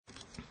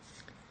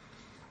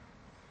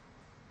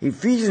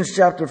Ephesians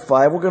chapter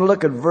 5, we're going to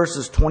look at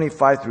verses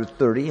 25 through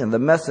 30, and the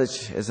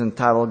message is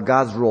entitled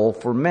God's Role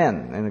for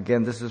Men. And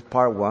again, this is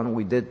part 1.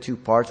 We did 2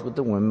 parts with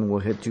the women. We'll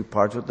hit 2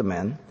 parts with the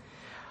men.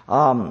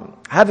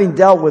 Having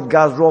dealt with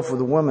God's role for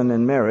the women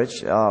in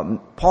marriage,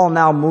 Paul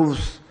now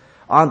moves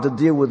on to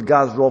deal with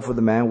God's role for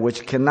the man,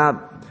 which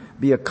cannot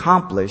be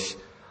accomplished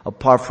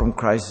apart from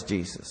Christ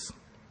Jesus.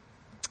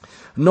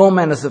 No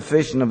man is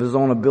sufficient of his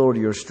own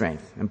ability or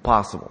strength.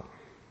 Impossible.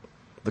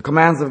 The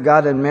commands of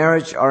God in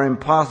marriage are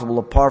impossible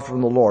apart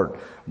from the Lord.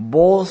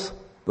 Both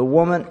the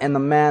woman and the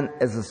man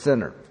is a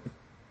sinner.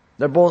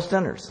 They're both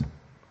sinners.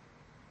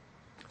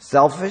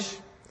 Selfish,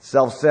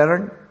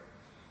 self-centered.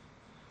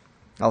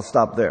 I'll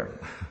stop there.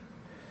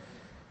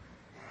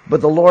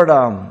 But the Lord,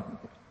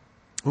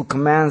 who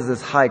commands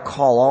this high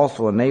call,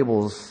 also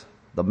enables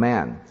the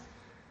man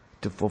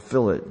to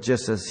fulfill it,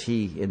 just as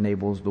he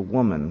enables the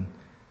woman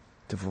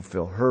to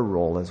fulfill her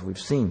role, as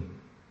we've seen.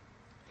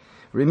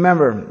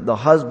 Remember, the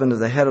husband is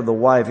the head of the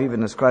wife,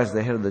 even as Christ is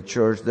the head of the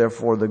church.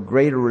 Therefore, the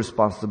greater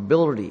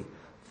responsibility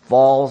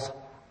falls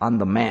on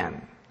the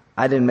man.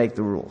 I didn't make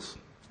the rules.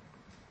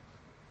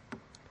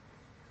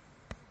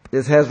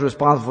 This head's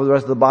responsible for the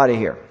rest of the body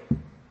here.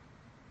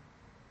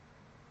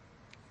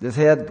 This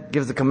head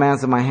gives the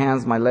commands to my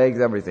hands, my legs,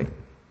 everything.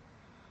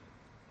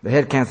 The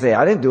head can't say,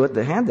 I didn't do it,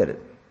 the hand did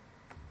it.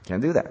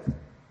 Can't do that.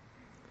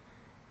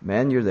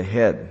 Man, you're the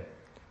head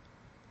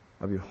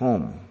of your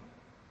home.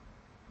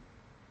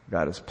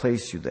 God has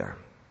placed you there.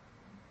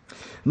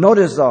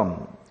 Notice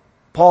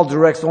Paul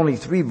directs only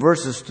 3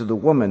 verses to the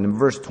woman in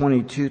verse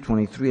 22,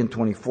 23, and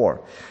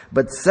 24.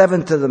 But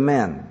 7 to the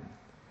men,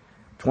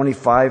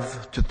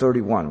 25 to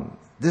 31.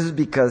 This is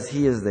because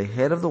he is the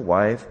head of the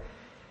wife,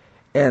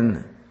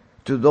 and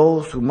to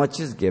those who much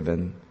is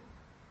given,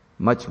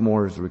 much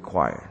more is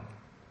required.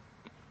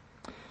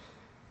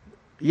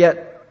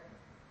 Yet,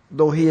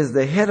 though he is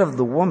the head of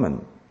the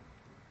woman,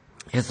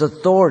 his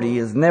authority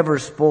is never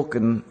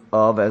spoken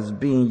of as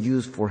being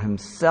used for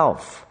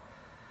himself,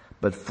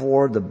 but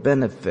for the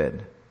benefit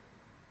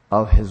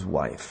of his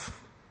wife.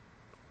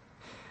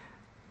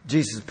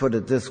 Jesus put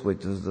it this way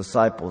to his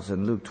disciples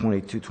in Luke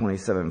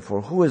 22:27.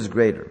 For who is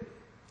greater,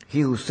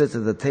 he who sits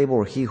at the table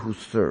or he who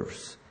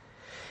serves?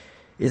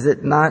 Is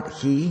it not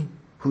he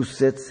who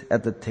sits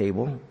at the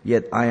table?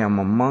 Yet I am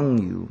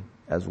among you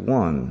as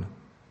one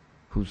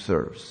who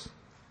serves.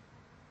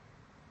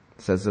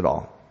 Says it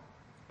all.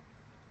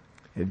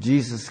 If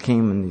Jesus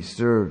came and he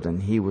served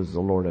and he was the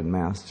Lord and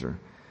Master,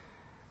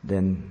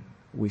 then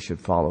we should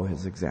follow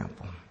his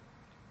example.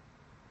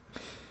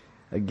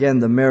 Again,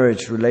 the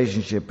marriage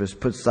relationship is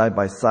put side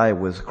by side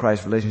with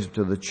Christ's relationship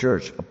to the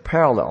church, a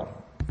parallel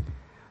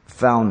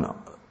found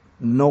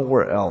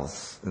nowhere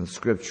else in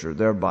Scripture,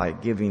 thereby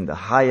giving the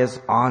highest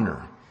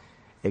honor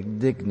and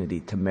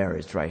dignity to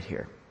marriage right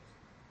here.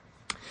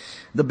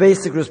 The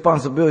basic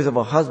responsibilities of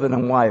a husband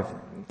and wife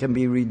can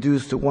be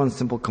reduced to one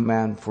simple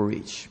command for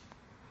each.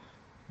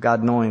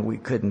 God knowing we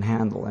couldn't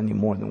handle any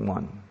more than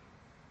one.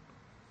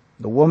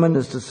 The woman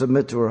is to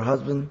submit to her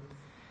husband,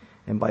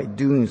 and by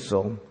doing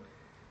so,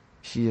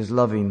 she is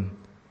loving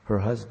her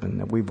husband.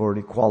 And we've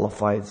already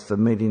qualified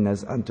submitting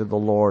as unto the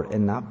Lord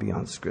and not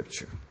beyond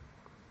Scripture.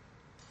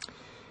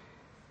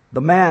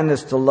 The man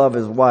is to love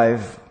his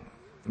wife.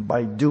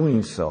 By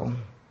doing so,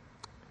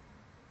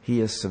 he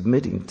is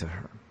submitting to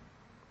her.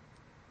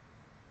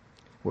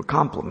 We're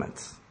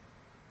complements.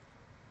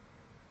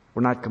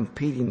 We're not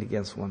competing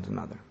against one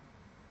another.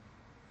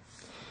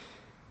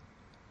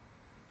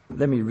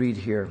 Let me read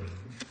here,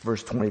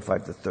 verse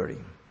 25 to 30.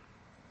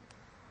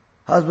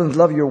 Husbands,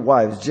 love your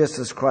wives, just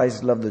as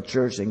Christ loved the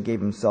church and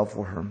gave himself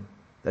for her,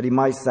 that he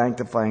might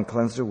sanctify and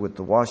cleanse her with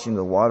the washing of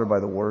the water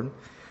by the word,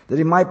 that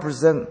he might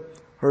present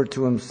her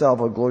to himself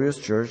a glorious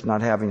church,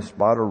 not having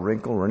spot or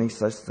wrinkle or any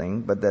such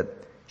thing, but that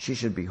she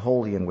should be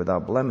holy and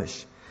without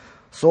blemish.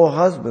 So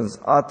husbands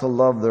ought to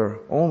love their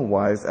own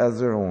wives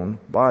as their own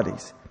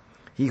bodies.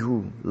 He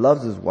who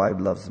loves his wife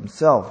loves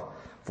himself.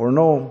 For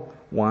no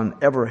one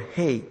ever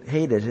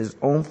hated his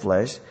own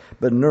flesh,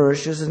 but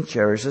nourishes and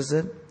cherishes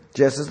it,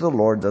 just as the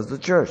Lord does the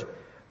church.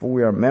 For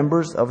we are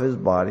members of his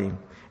body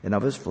and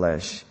of his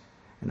flesh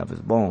and of his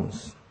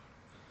bones.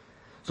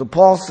 So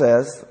Paul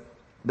says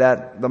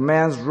that the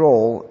man's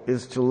role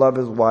is to love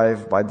his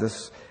wife by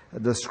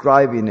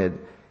describing it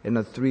in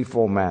a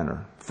threefold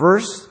manner.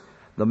 First,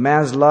 the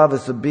man's love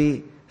is to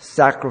be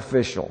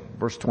sacrificial.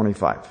 Verse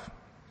 25.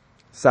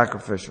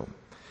 Sacrificial.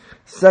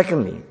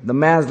 Secondly, the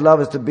man's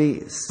love is to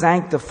be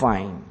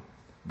sanctifying.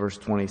 Verse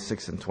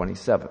 26 and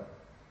 27.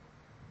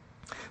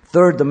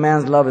 Third, the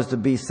man's love is to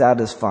be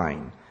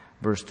satisfying.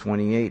 Verse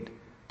 28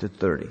 to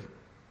 30.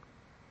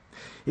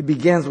 It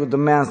begins with the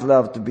man's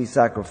love to be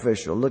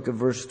sacrificial. Look at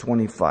verse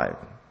 25.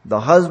 The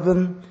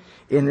husband,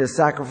 in his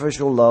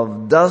sacrificial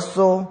love, does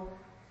so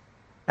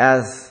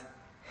as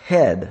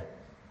head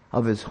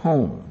of his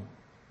home.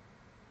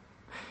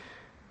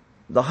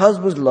 The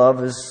husband's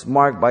love is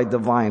marked by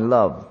divine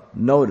love.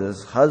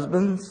 Notice,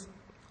 husbands,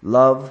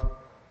 love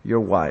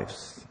your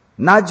wives.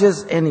 Not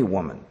just any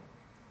woman.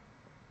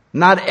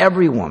 Not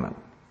every woman.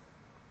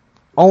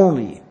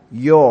 Only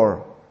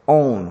your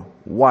own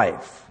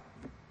wife.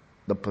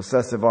 The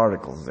possessive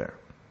articles there.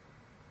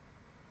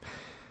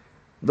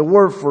 The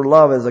word for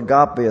love is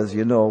agape, as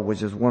you know,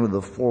 which is one of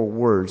the 4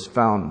 words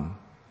found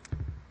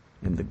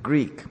in the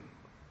Greek.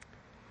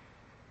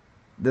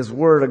 This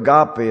word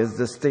agape is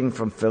distinct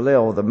from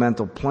phileo, the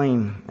mental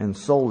plane and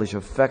soulish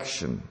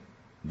affection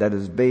that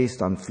is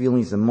based on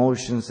feelings,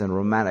 emotions, and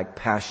romantic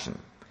passion.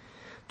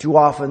 Too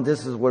often,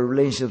 this is where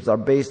relationships are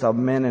based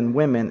on men and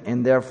women,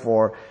 and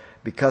therefore,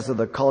 because of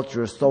the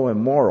culture is so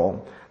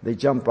immoral, they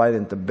jump right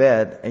into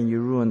bed and you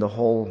ruin the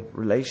whole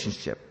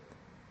relationship.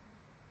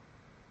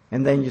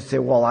 And then you say,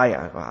 well,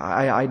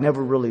 I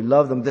never really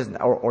loved them. This,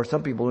 or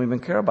some people don't even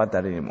care about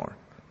that anymore.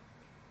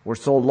 We're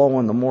so low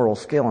on the moral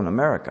scale in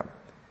America.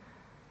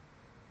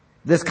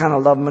 This kind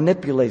of love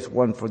manipulates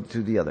one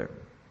to the other.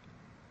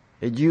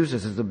 It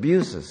uses, it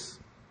abuses.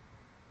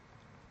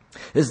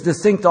 It's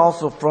distinct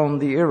also from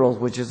the eros,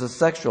 which is a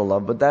sexual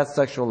love, but that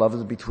sexual love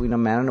is between a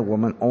man and a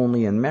woman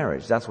only in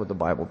marriage. That's what the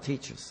Bible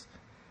teaches.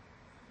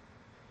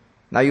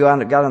 Now you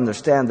got to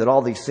understand that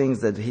all these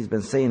things that he's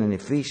been saying in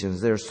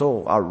Ephesians, they're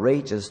so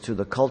outrageous to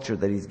the culture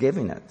that he's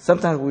giving it.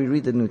 Sometimes we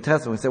read the New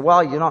Testament and say,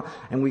 well, you know,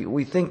 and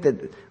we think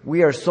that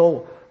we are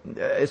so,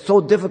 it's so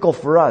difficult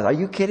for us. Are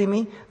you kidding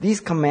me?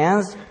 These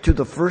commands to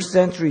the first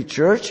century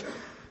church,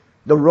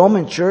 the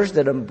Roman church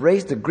that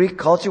embraced the Greek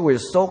culture, which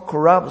is so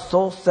corrupt,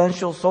 so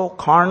sensual, so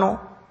carnal.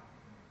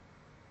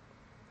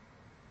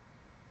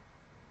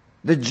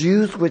 The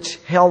Jews, which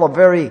held a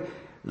very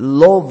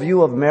low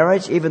view of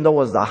marriage, even though it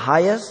was the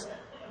highest.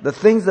 The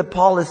things that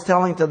Paul is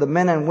telling to the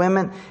men and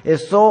women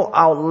is so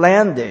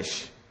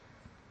outlandish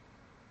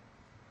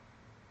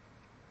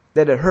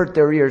that it hurt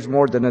their ears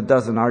more than it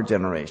does in our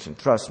generation.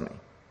 Trust me.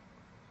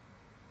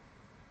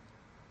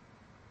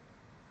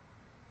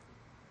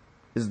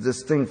 It's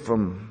distinct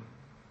from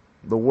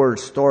the word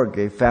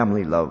storge,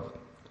 family love,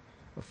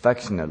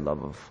 affectionate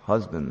love of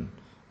husband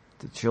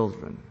to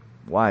children,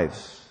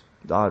 wives,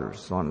 daughters,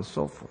 so on and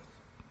so forth.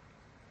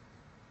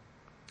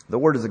 The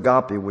word is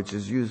agape, which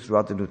is used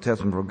throughout the New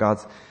Testament for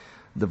God's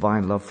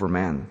divine love for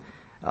man.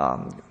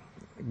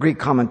 Greek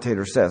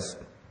commentator says,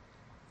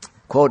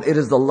 quote, "It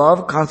is the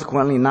love,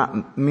 consequently,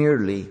 not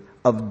merely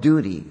of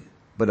duty,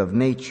 but of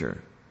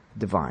nature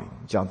divine."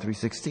 John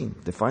 3:16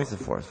 defines it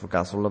for us. "For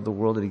God so loved the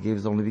world that he gave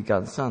his only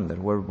begotten Son, that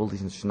whoever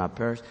believes in him should not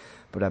perish,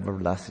 but have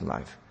everlasting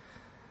life."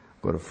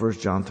 Go to 1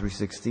 John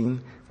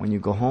 3:16 when you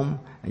go home,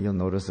 and you'll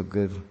notice a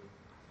good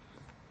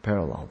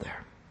parallel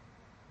there.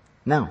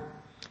 Now,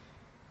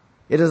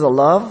 it is a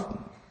love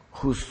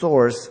whose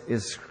source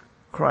is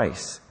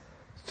Christ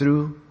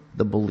through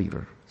the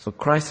believer. So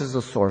Christ is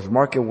the source.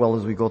 Mark it well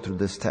as we go through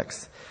this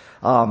text.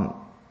 To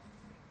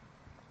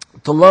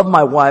love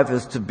my wife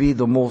is to be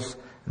the most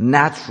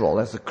natural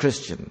as a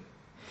Christian.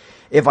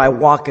 If I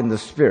walk in the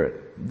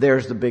Spirit,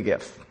 there's the big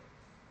if.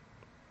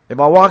 If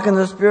I walk in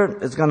the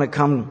Spirit, it's going to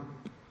come.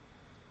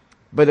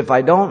 But if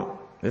I don't,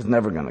 it's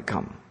never going to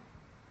come.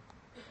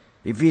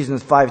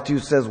 Ephesians 5:2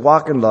 says,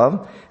 "Walk in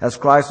love, as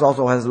Christ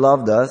also has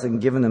loved us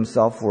and given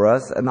himself for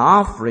us, an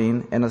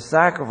offering and a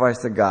sacrifice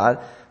to God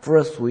for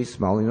a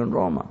sweet-smelling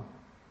aroma."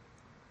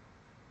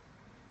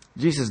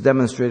 Jesus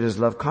demonstrated his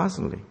love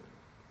constantly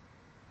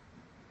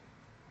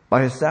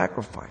by his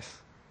sacrifice,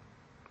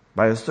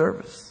 by his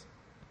service.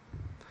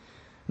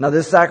 Now,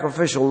 this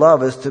sacrificial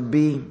love is to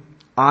be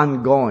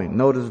ongoing.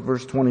 Notice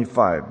verse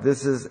 25.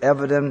 This is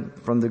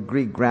evident from the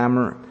Greek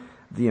grammar,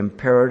 the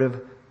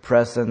imperative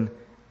present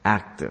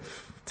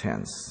active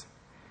tense.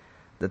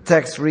 The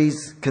text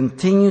reads,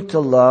 "Continue to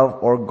love,"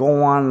 or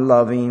 "go on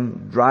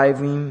loving,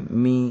 driving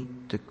me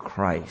to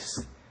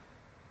Christ."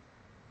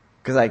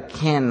 Because I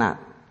cannot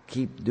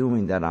keep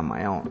doing that on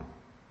my own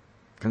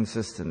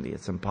consistently.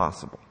 It's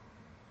impossible.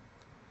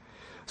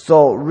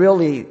 So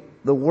really,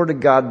 the Word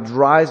of God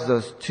drives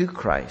us to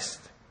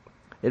Christ.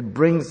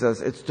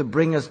 It's to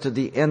bring us to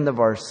the end of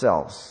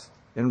ourselves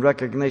in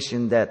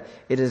recognition that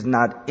it is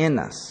not in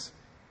us,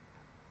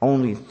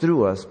 only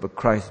through us, but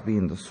Christ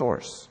being the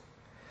source.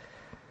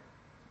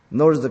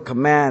 Notice the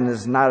command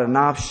is not an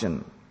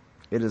option.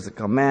 It is a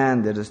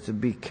command that is to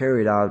be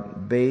carried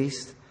out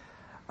based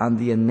on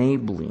the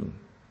enabling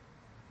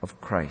of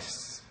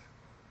Christ.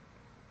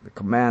 The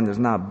command is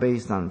not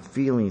based on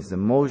feelings,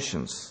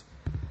 emotions,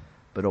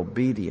 but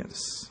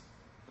obedience.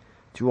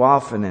 Too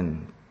often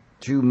and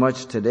too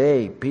much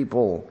today,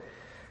 people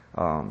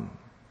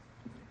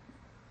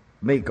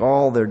make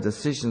all their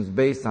decisions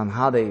based on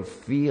how they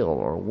feel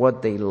or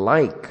what they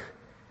like.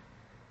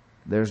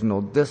 There's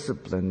no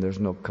discipline, there's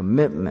no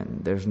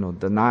commitment, there's no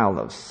denial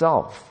of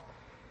self.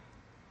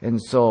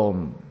 And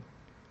so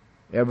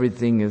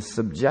everything is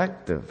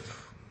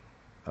subjective.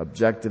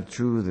 Objective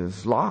truth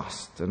is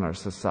lost in our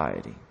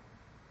society.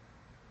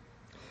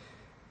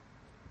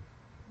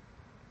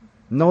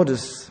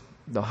 Notice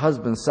the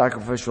husband's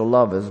sacrificial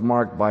love is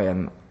marked by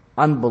an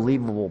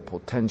unbelievable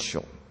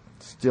potential.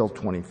 Still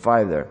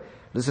 25 there.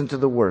 Listen to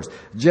the words.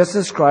 "Just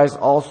as Christ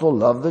also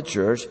loved the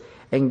church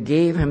and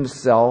gave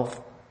himself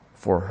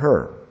for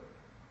her."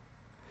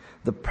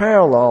 The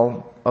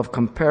parallel of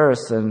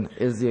comparison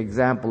is the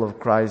example of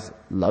Christ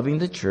loving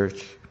the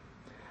church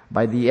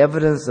by the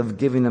evidence of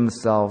giving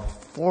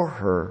himself for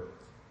her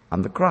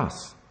on the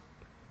cross.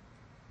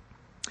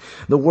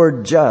 The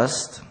word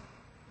just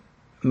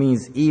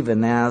means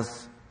even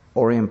as,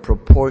 or in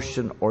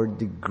proportion or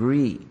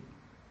degree.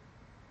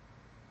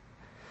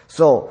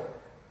 So,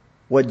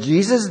 what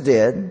Jesus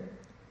did,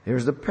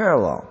 here's the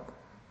parallel.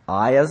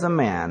 I, as a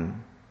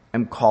man,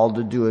 am called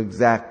to do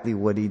exactly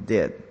what he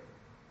did.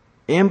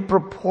 In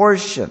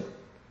proportion.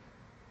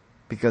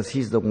 Because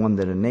he's the one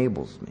that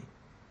enables me.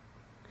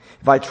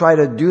 If I try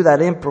to do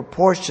that in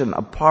proportion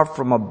apart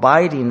from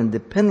abiding and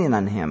depending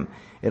on him,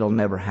 it'll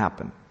never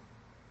happen.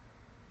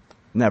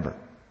 Never.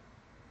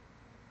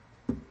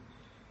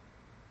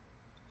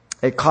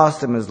 It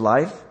cost him his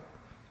life.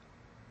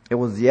 It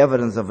was the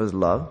evidence of his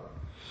love.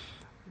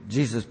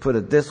 Jesus put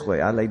it this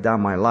way, I lay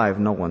down my life,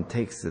 no one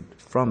takes it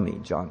from me,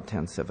 John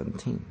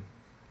 10:17.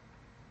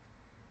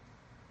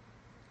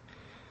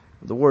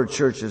 The word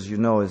church, as you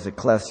know, is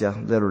ecclesia,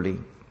 literally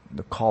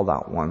the called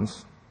out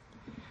ones.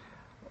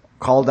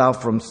 Called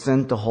out from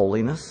sin to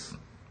holiness,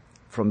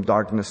 from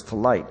darkness to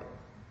light.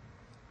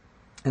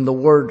 And the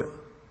word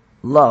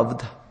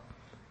loved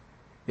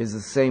is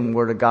the same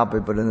word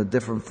agape, but in a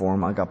different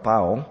form,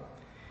 agapao.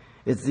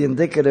 It's the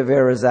indicative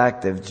aorist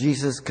active.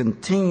 Jesus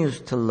continues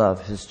to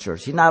love his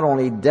church. He not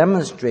only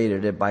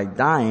demonstrated it by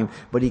dying,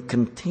 but he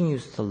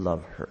continues to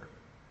love her.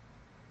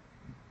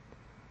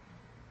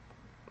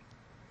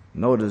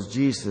 Notice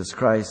Jesus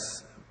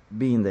Christ,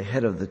 being the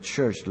head of the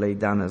church, laid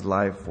down his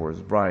life for his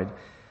bride.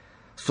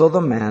 So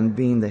the man,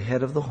 being the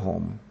head of the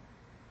home,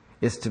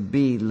 is to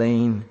be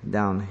laying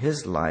down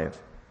his life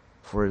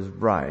for his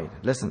bride.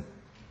 Listen,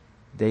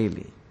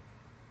 daily.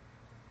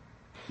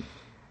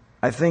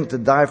 I think to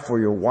die for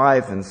your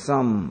wife in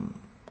some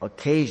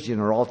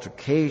occasion or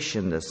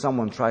altercation that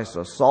someone tries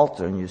to assault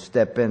her and you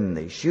step in and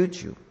they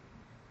shoot you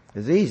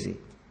is easy.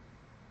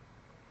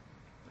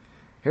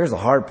 Here's the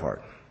hard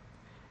part.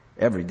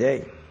 Every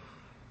day,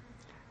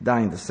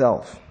 dying to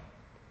self.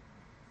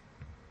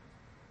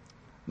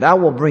 That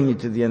will bring you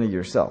to the end of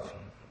yourself.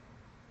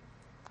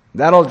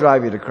 That'll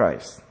drive you to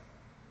Christ.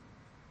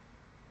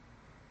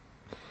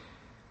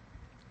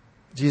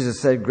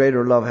 Jesus said,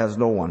 greater love has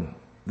no one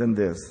than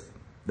this,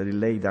 that he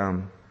laid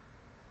down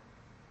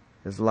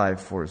his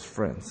life for his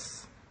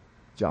friends.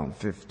 John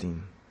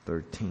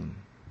 15:13.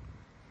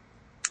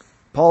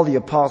 Paul the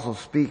Apostle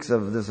speaks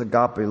of this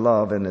agape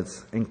love and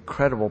its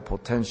incredible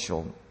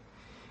potential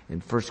in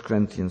 1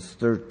 Corinthians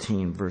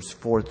 13, verse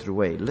 4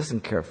 through 8. Listen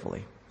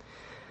carefully.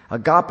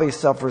 Agape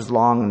suffers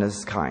long and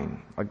is kind.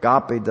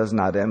 Agape does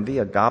not envy.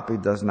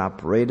 Agape does not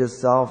parade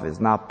itself, is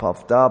not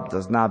puffed up,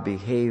 does not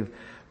behave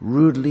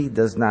rudely,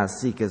 does not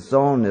seek its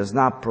own, is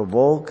not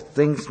provoked,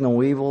 thinks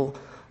no evil,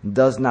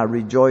 does not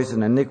rejoice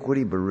in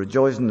iniquity, but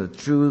rejoices in the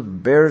truth,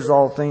 bears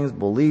all things,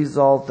 believes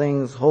all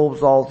things,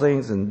 hopes all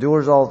things,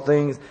 endures all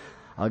things.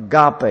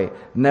 Agape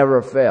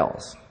never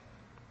fails.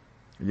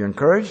 Are you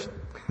encouraged?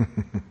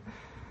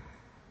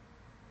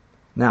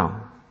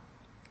 Now,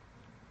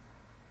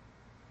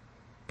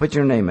 put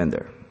your name in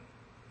there.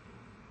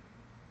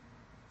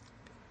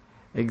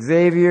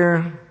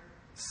 Xavier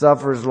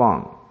suffers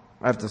long.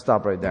 I have to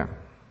stop right there.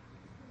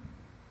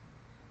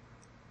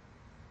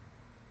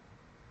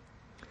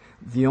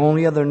 The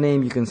only other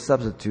name you can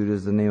substitute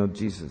is the name of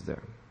Jesus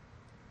there.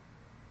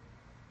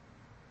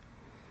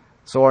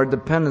 So our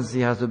dependency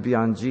has to be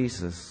on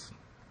Jesus,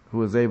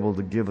 who is able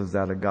to give us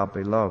that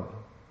agape love.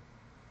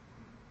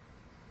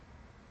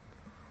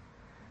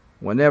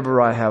 Whenever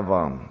I have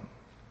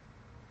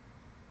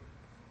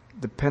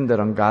depended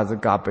on God's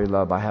agape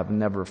love, I have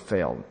never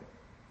failed,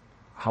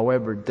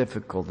 however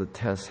difficult the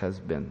test has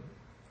been.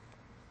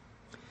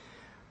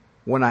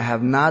 When I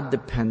have not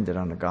depended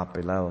on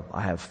agape love,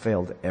 I have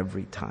failed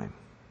every time.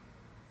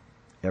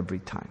 Every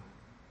time.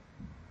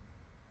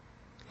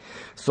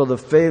 So the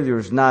failure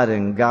is not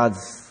in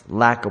God's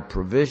lack of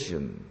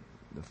provision.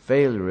 The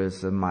failure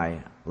is in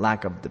my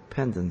lack of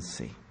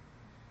dependency.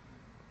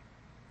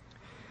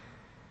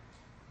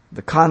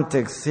 The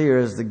context here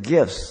is the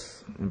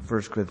gifts in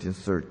 1 Corinthians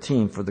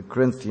 13. For the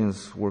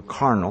Corinthians were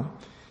carnal,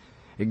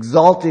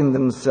 exalting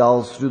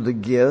themselves through the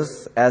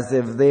gifts as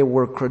if they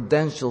were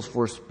credentials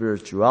for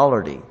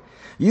spirituality.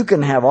 You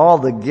can have all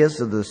the gifts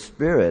of the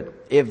Spirit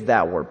if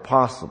that were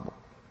possible.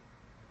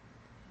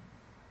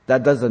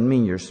 That doesn't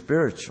mean you're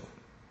spiritual.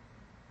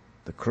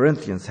 The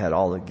Corinthians had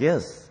all the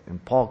gifts,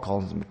 and Paul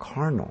calls them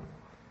carnal.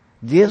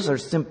 Gifts are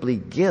simply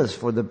gifts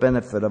for the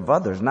benefit of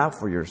others, not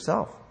for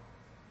yourself.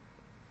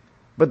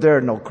 But there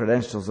are no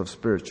credentials of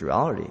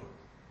spirituality.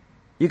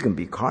 You can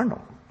be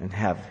carnal and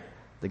have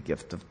the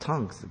gift of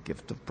tongues, the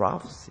gift of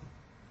prophecy.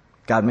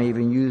 God may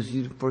even use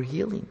you for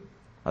healing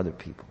other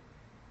people.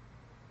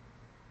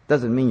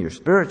 Doesn't mean you're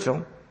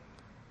spiritual.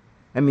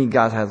 It means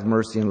God has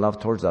mercy and love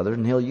towards others,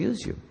 and He'll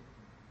use you.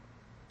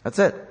 That's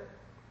it.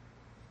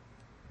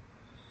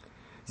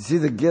 You see,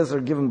 the gifts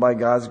are given by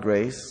God's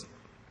grace,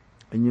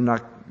 and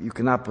you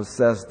cannot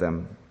possess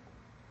them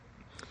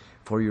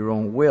for your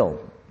own will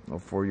or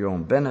for your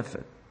own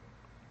benefit.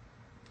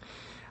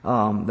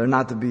 They're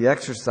not to be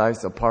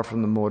exercised apart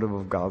from the motive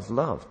of God's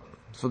love.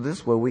 So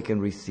this way we can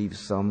receive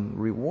some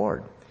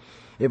reward.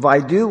 If I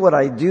do what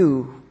I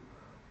do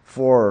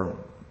for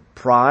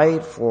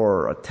pride,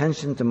 for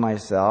attention to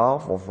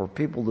myself, or for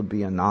people to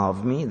be in awe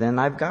of me, then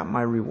I've got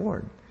my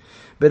reward.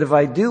 But if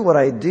I do what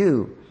I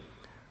do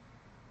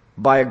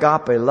by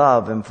agape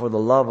love and for the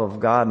love of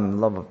God and the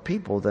love of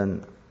people,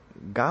 then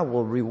God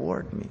will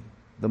reward me.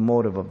 The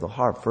motive of the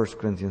heart, 1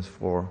 Corinthians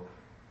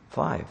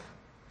 4:5.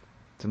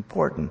 It's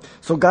important.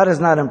 So God is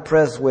not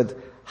impressed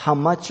with how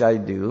much I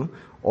do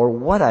or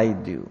what I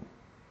do.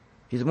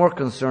 He's more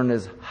concerned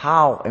is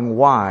how and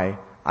why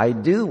I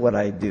do what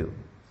I do.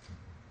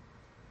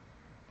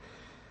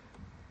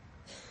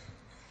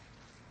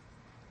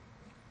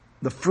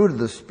 The fruit of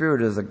the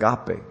Spirit is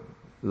agape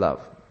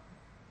love.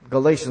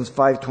 Galatians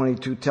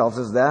 5:22 tells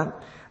us that.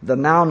 The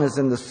noun is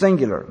in the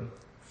singular,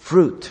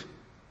 fruit,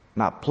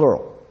 not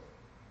plural.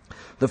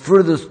 The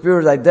fruit of the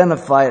Spirit is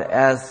identified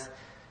as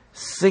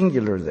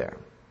singular there.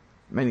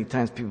 Many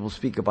times people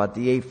speak about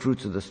the 8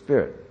 fruits of the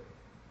Spirit.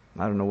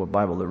 I don't know what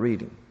Bible they're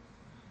reading.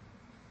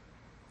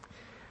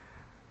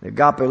 The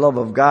agape love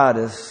of God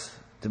is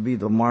to be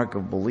the mark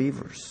of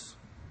believers.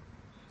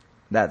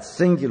 That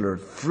singular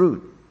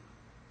fruit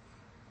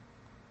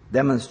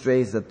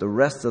demonstrates that the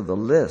rest of the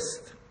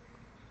list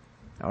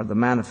are the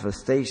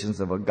manifestations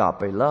of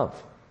agape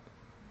love.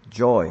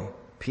 Joy,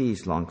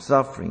 peace,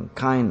 long-suffering,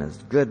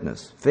 kindness,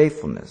 goodness,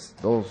 faithfulness.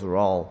 Those are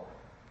all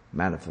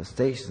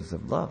manifestations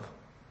of love.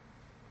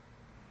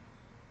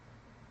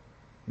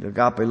 The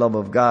agape love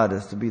of God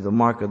is to be the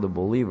mark of the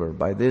believer.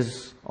 By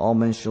this, all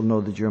men shall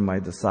know that you're my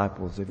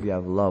disciples if you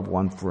have love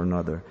one for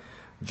another.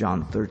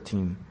 John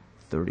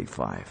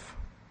 13:35.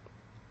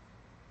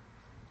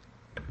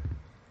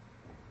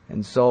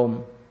 And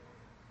so,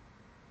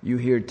 you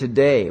hear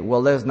today,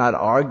 well, let's not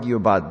argue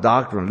about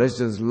doctrine. Let's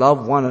just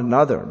love one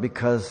another,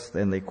 because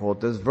then they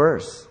quote this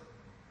verse.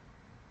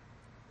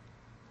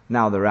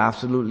 Now, they're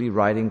absolutely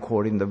right in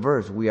quoting the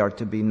verse. We are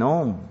to be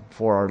known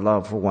for our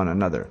love for one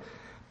another,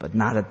 but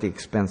not at the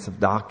expense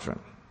of doctrine.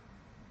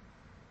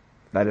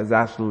 That is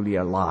absolutely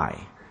a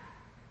lie.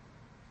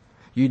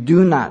 You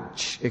do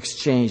not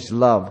exchange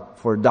love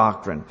for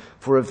doctrine.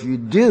 For if you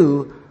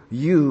do,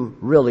 you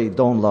really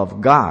don't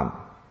love God.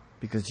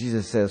 Because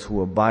Jesus says,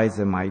 who abides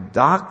in my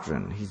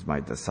doctrine, he's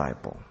my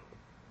disciple.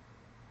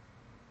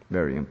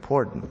 Very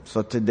important.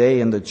 So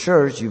today in the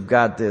church, you've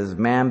got this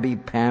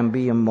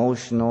mamby-pamby,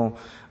 emotional,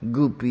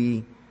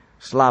 goopy,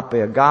 sloppy,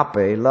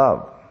 agape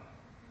love.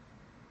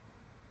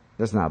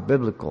 That's not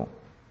biblical.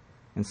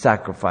 And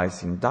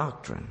sacrificing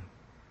doctrine.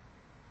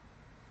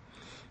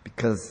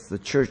 Because the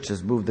church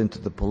has moved into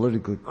the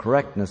political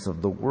correctness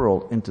of the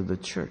world into the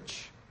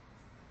church.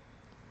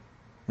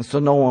 And so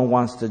no one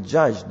wants to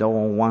judge. No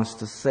one wants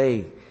to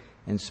say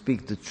and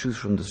speak the truth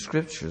from the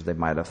scriptures. They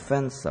might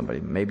offend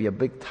somebody, maybe a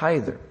big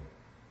tither.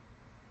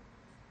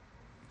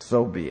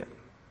 So be it.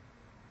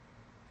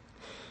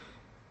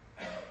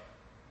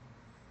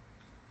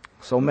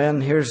 So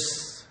men,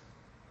 here's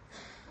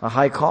a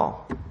high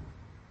call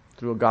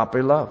through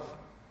agape love,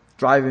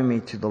 driving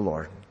me to the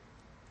Lord.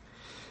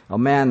 A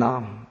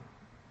man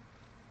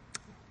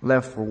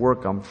left for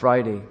work on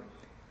Friday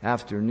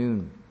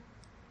afternoon.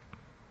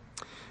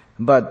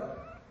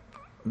 But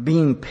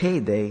being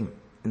payday,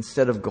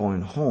 instead of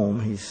going home,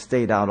 he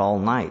stayed out all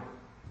night.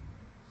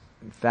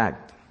 In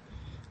fact,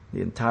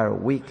 the entire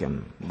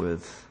weekend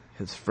with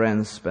his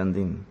friends,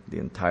 spending the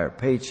entire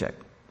paycheck.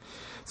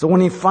 So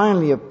when he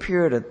finally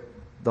appeared at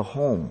the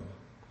home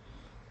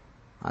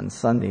on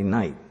Sunday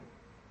night,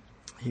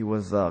 he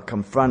was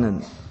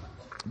confronted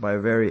by a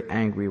very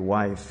angry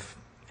wife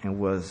and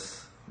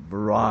was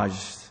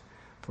barraged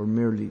for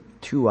merely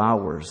 2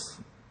 hours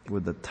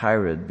with a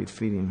tirade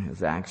befitting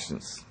his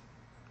actions.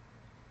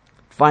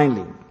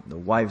 Finally, the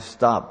wife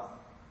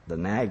stopped the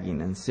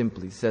nagging and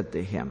simply said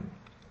to him,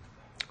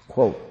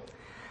 quote,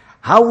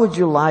 "How would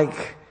you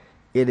like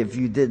it if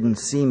you didn't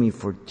see me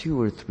for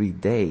 2 or 3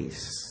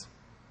 days?"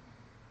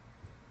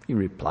 He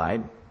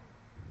replied,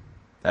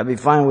 "That'd be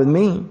fine with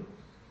me."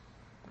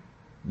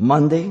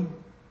 Monday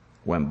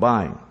went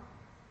by.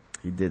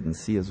 He didn't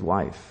see his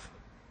wife.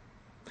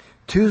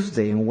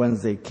 Tuesday and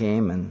Wednesday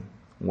came and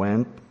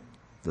went.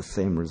 The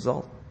same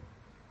result.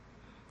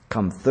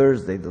 Come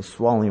Thursday, the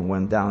swelling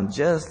went down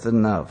just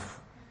enough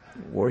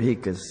where he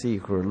could see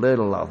her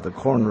little out the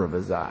corner of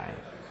his eye.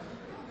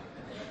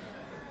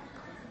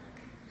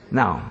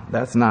 Now,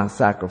 that's not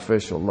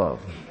sacrificial love.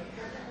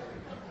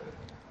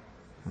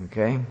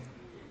 Okay?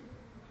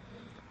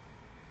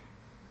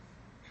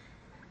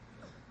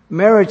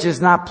 Marriage is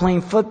not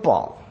playing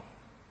football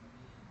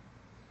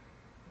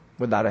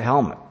without a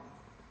helmet.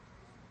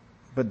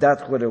 But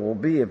that's what it will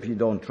be if you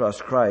don't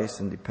trust Christ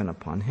and depend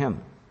upon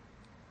him.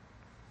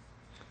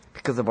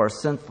 Because of our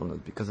sinfulness,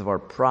 because of our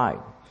pride,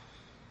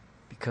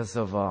 because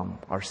of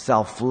our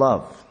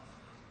self-love.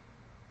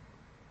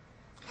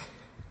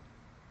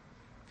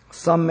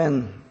 Some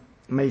men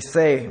may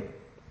say,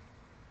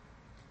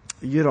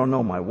 "You don't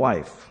know my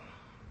wife."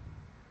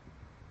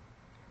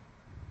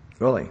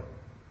 Really?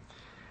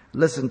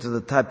 Listen to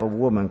the type of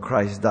woman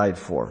Christ died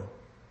for,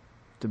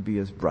 to be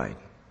his bride.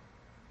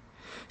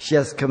 She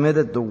has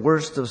committed the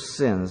worst of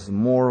sins,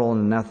 moral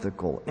and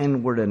ethical,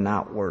 inward and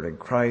outward, and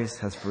Christ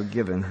has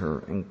forgiven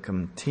her and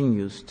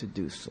continues to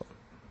do so.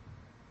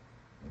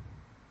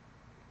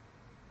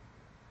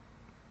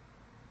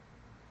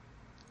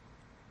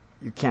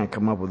 You can't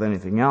come up with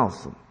anything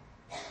else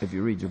if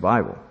you read your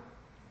Bible.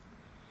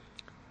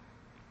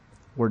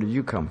 Where did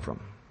you come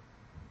from?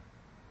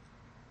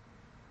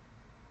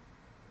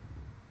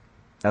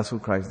 That's who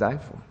Christ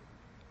died for.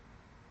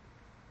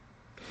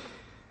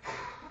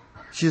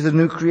 She's a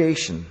new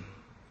creation,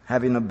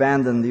 having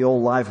abandoned the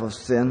old life of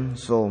sin,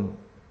 so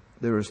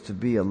there is to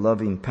be a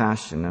loving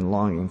passion and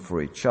longing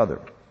for each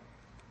other.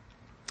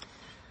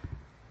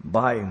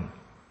 By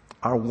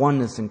our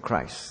oneness in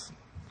Christ,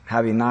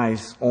 having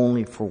eyes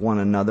only for one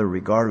another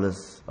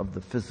regardless of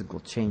the physical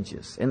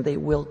changes, and they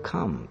will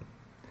come.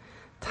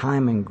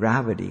 Time and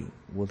gravity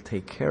will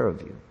take care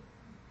of you.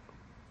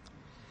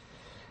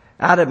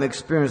 Adam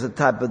experienced a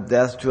type of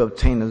death to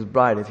obtain his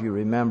bride, if you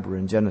remember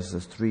in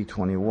Genesis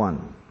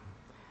 3:21.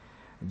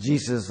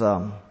 Jesus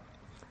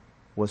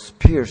was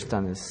pierced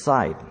on his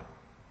side,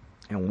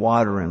 and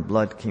water and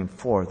blood came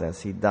forth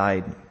as he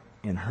died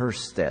in her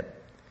stead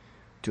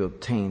to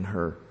obtain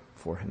her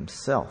for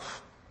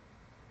himself.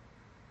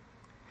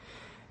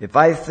 If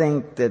I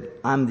think that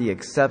I'm the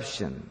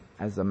exception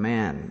as a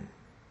man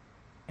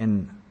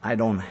and I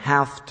don't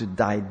have to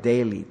die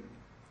daily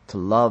to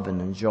love and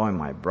enjoy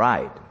my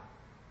bride,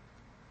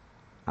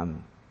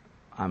 I'm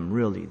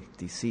really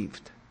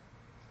deceived.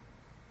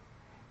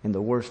 And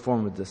the worst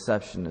form of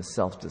deception is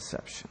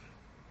self-deception.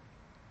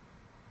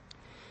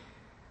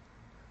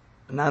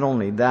 Not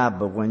only that,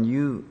 but when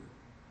you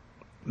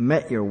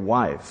met your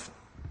wife,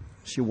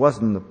 she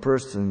wasn't the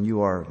person you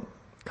are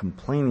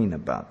complaining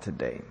about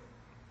today,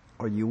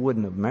 or you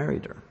wouldn't have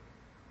married her.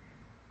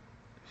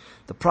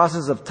 The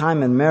process of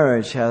time in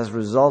marriage has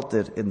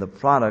resulted in the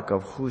product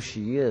of who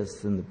she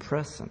is in the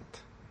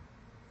present.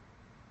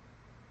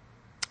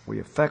 We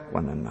affect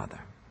one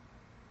another.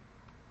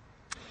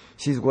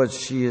 She's what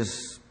she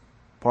is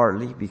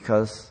partly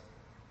because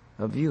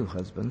of you,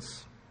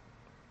 husbands.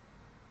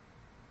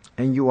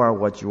 And you are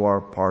what you are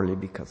partly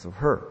because of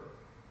her.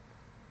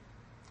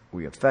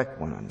 We affect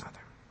one another.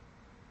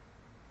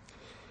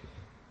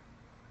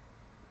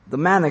 The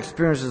man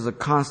experiences a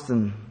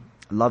constant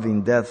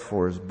loving death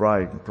for his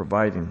bride,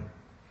 providing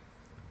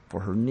for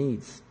her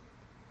needs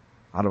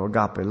out of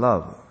agape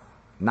love,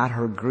 not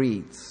her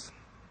greeds.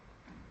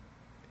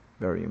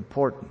 Very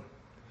important.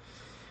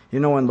 You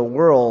know, in the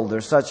world,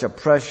 there's such a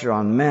pressure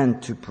on men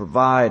to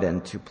provide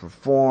and to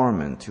perform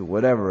and to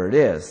whatever it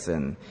is.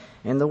 And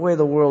the way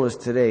the world is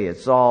today,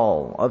 it's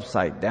all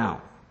upside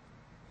down.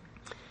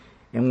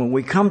 And when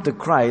we come to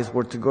Christ,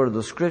 we're to go to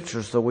the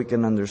Scriptures so we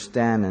can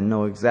understand and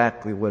know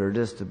exactly what it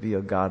is to be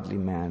a godly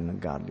man and a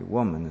godly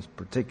woman,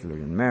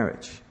 particularly in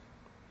marriage.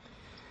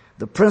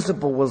 The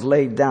principle was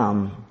laid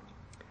down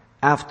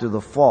after the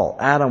fall.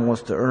 Adam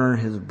was to earn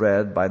his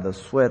bread by the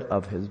sweat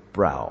of his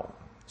brow.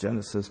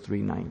 Genesis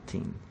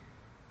 3:19.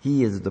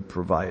 He is the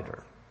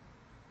provider.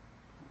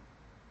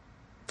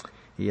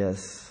 He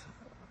has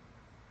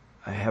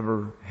a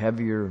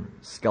heavier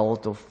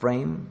skeletal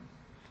frame,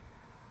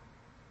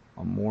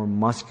 a more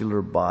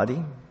muscular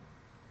body.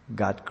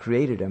 God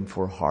created him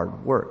for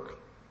hard work.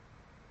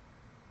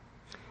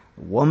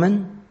 The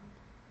woman,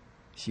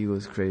 she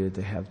was created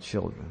to have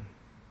children.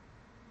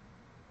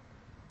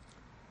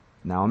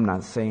 Now, I'm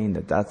not saying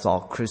that that's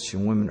all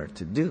Christian women are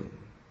to do.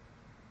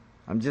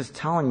 I'm just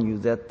telling you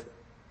that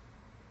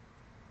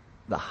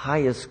the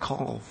highest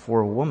call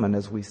for a woman,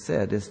 as we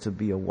said, is to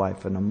be a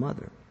wife and a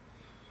mother.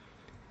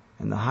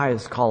 And the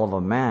highest call of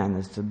a man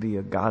is to be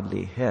a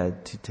godly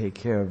head to take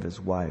care of his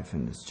wife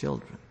and his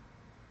children.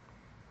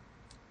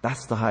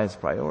 That's the highest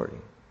priority.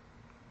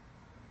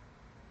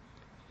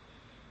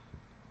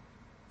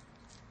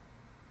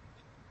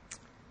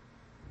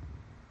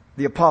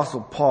 The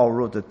Apostle Paul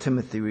wrote to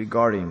Timothy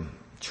regarding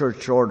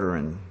church order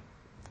and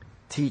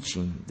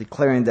teaching,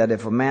 declaring that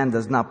if a man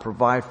does not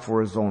provide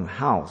for his own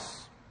house,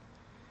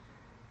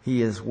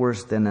 he is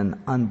worse than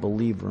an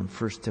unbeliever in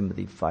 1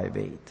 Timothy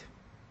 5:8.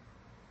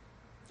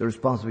 The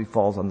responsibility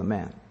falls on the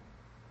man.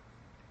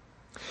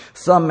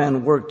 Some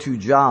men work 2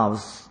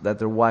 jobs that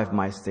their wife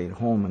might stay at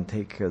home and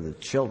take care of the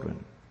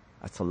children.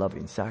 That's a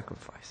loving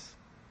sacrifice.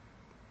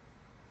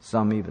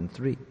 Some even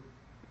 3.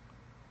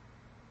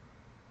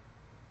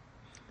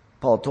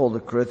 Paul told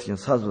the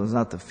Corinthians husbands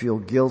not to feel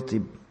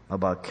guilty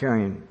about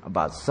caring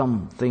about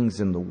some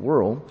things in the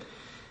world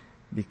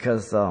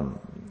because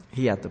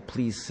he had to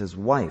please his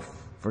wife.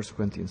 1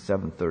 Corinthians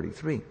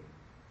 7:33.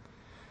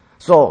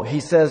 So he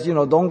says,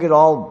 don't get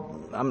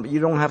all, you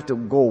don't have to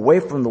go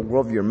away from the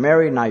world. If you're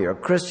married, now you're a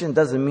Christian,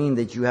 doesn't mean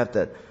that you have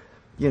to,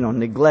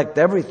 neglect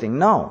everything.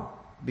 No.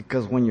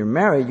 Because when you're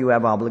married, you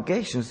have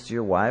obligations to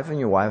your wife and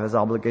your wife has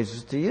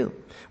obligations to you.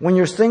 When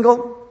you're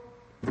single,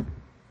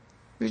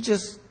 you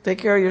just take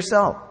care of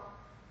yourself.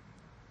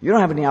 You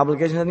don't have any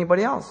obligations to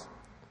anybody else.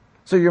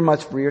 So you're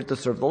much freer to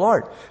serve the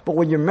Lord. But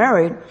when you're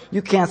married,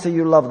 you can't say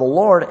you love the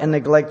Lord and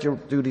neglect your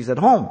duties at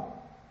home.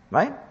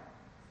 Right?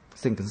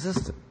 It's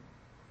inconsistent.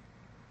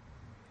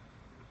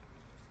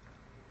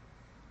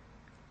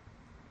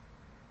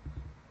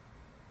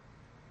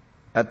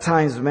 At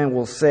times men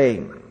will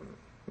say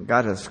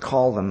God has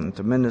called them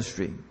into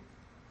ministry,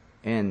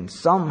 and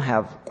some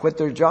have quit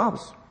their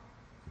jobs,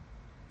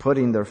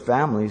 putting their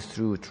families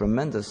through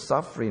tremendous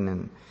suffering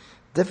and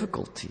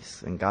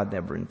difficulties, and God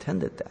never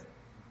intended that.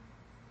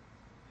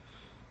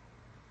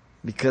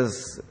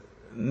 Because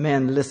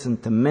men listen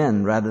to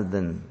men rather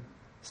than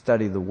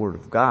study the Word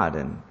of God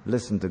and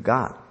listen to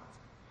God.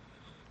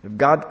 If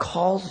God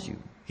calls you,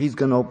 He's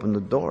going to open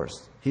the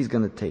doors. He's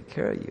going to take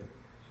care of you.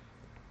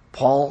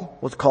 Paul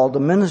was called to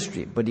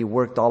ministry, but he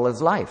worked all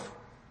his life.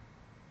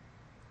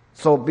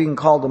 So being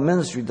called to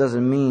ministry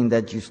doesn't mean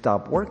that you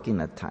stop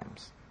working at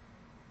times.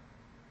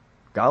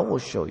 God will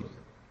show you,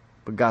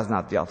 but God's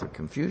not the author of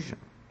confusion.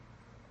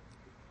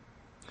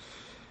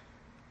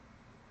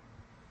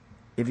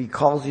 If He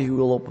calls you, He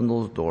will open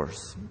those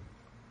doors.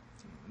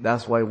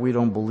 That's why we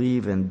don't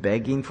believe in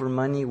begging for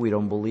money. We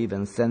don't believe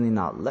in sending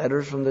out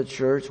letters from the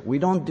church. We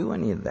don't do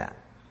any of that.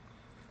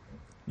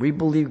 We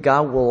believe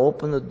God will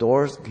open the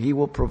doors. He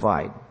will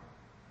provide.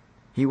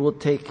 He will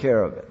take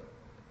care of it.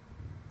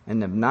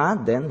 And if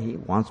not, then He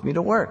wants me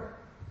to work.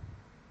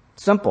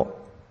 Simple.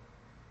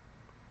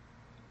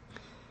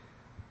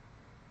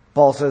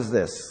 Paul says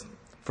this,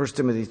 1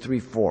 Timothy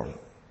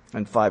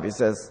 3:4-5. He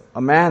says,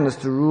 a man is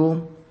to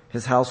rule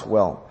his house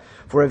well.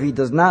 For if he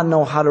does not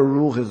know how to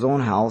rule his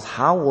own house,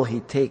 how will he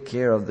take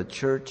care of the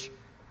church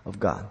of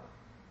God?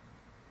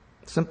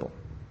 Simple.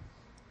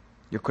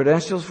 Your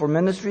credentials for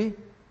ministry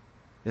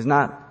is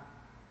not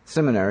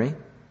seminary,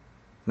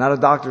 not a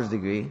doctor's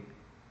degree.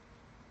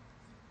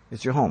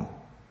 It's your home.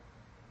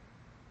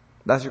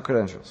 That's your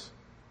credentials.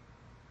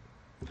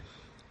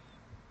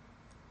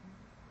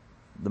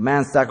 The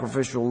man's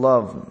sacrificial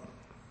love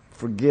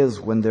forgives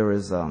when there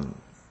is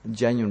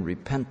genuine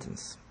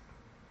repentance.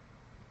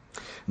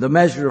 The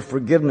measure of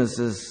forgiveness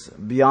is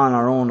beyond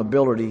our own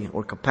ability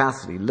or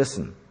capacity.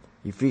 Listen,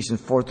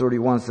 Ephesians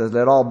 4:31 says,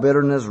 let all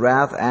bitterness,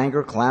 wrath,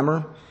 anger,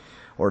 clamor,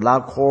 or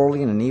loud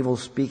quarreling and evil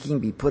speaking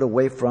be put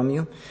away from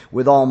you,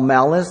 with all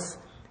malice,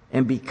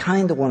 and be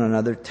kind to one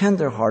another,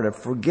 tender-hearted,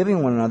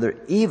 forgiving one another,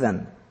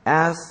 even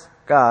as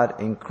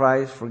God in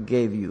Christ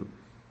forgave you.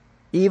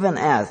 Even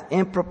as,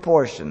 in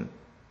proportion,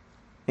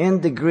 in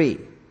degree.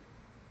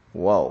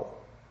 Whoa.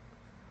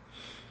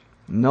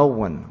 No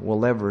one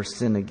will ever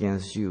sin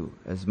against you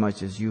as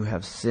much as you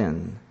have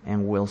sinned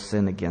and will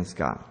sin against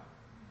God.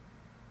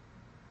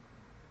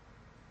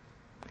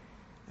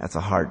 That's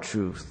a hard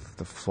truth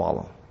to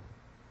swallow,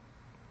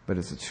 but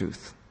it's a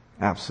truth.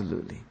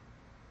 Absolutely.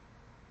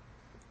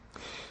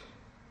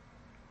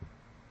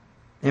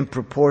 In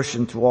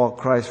proportion to all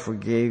Christ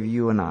forgave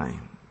you and I,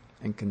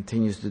 and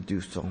continues to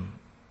do so.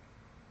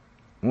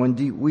 When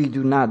we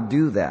do not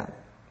do that,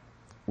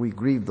 we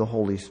grieve the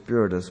Holy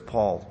Spirit, as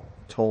Paul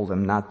told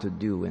them not to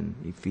do in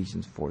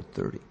Ephesians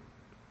 4:30.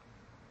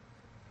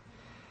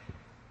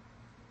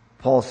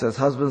 Paul says,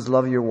 husbands,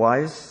 love your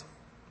wives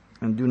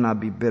and do not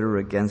be bitter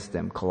against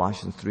them.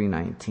 Colossians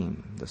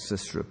 3:19, the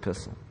sister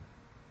epistle.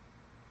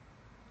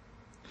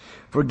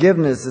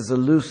 Forgiveness is a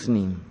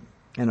loosening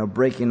and a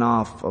breaking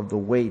off of the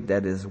weight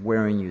that is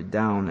wearing you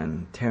down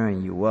and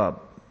tearing you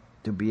up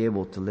to be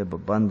able to live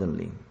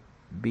abundantly,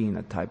 being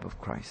a type of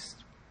Christ.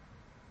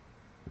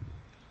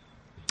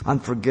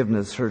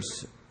 Unforgiveness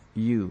hurts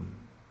you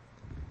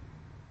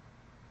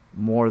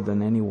more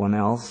than anyone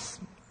else,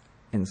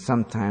 and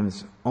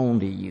sometimes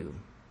only you.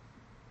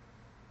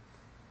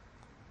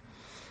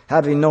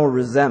 Having no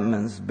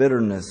resentments,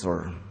 bitterness,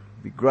 or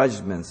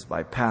begrudgments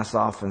by past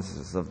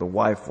offenses of the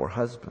wife or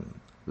husband,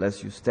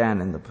 lest you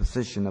stand in the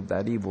position of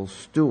that evil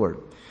steward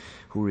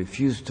who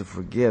refused to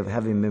forgive,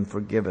 having been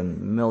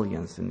forgiven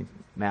millions in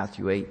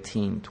Matthew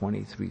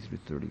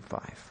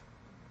 18:23-35.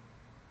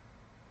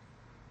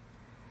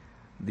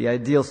 The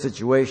ideal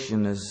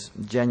situation is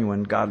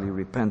genuine godly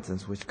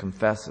repentance, which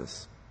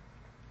confesses,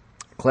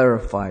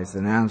 clarifies,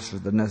 and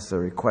answers the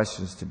necessary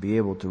questions to be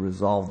able to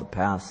resolve the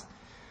past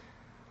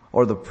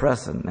or the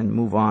present and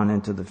move on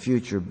into the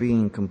future,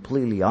 being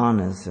completely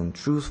honest and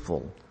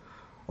truthful,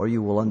 or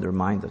you will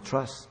undermine the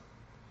trust.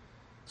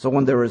 So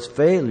when there is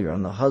failure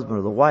on the husband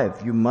or the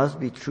wife, you must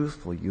be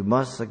truthful, you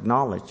must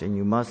acknowledge, and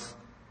you must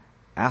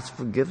ask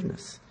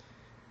forgiveness.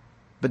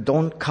 But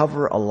don't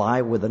cover a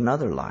lie with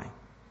another lie,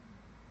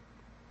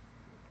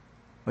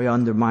 or you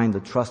undermine the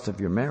trust of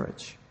your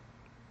marriage.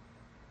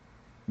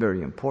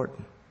 Very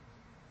important.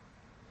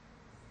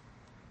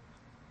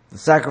 The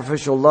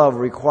sacrificial love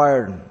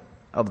required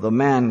of the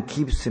man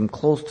keeps him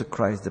close to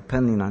Christ,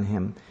 depending on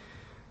Him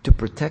to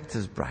protect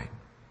His bride.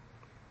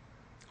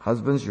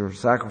 Husbands, your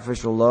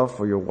sacrificial love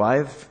for your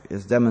wife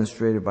is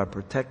demonstrated by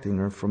protecting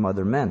her from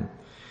other men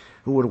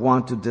who would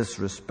want to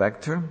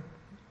disrespect her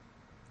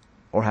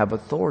or have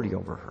authority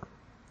over her.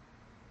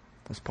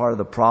 That's part of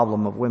the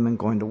problem of women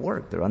going to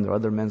work. They're under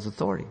other men's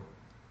authority.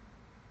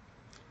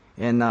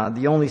 And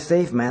the only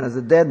safe man is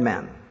a dead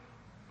man.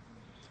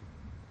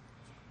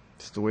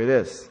 It's the way it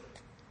is.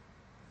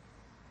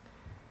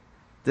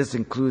 This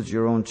includes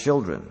your own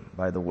children,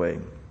 by the way.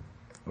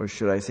 Or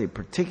should I say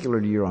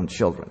particularly your own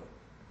children.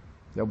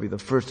 They'll be the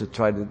first to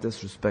try to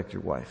disrespect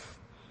your wife.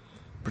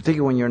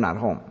 Particularly when you're not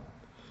home.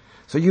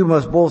 So you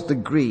must both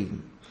agree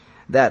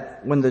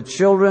that when the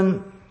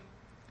children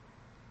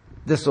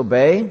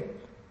disobey,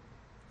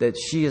 that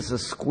she is a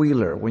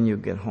squealer when you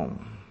get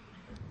home.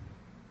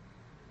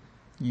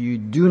 You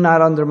do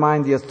not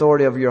undermine the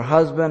authority of your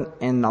husband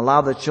and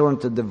allow the children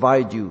to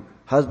divide you.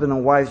 Husband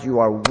and wife, you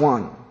are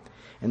one.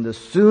 And the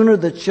sooner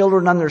the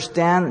children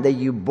understand that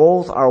you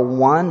both are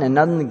one and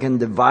nothing can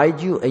divide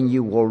you, and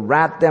you will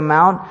rat them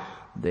out,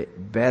 the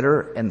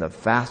better and the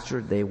faster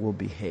they will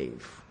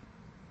behave.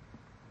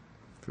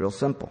 It's real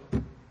simple.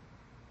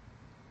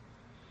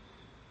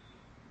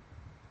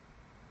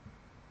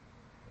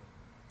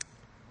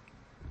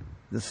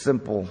 This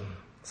simple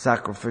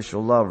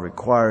sacrificial love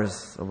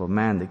requires of a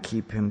man to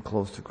keep him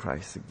close to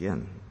Christ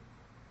again.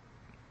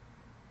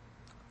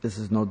 This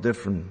is no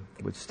different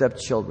with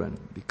stepchildren,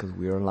 because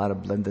we are a lot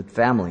of blended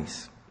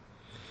families.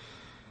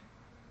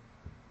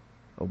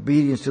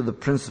 Obedience to the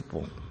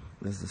principle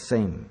is the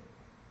same.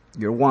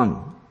 You're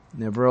one.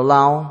 Never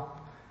allow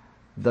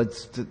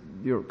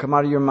come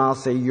out of your mouth,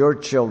 say your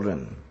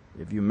children.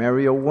 If you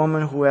marry a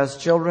woman who has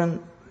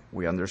children,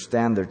 we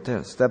understand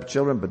they're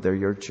stepchildren, but they're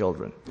your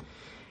children.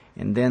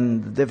 And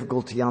then the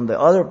difficulty on the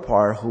other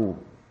part,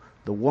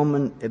 the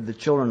woman, if the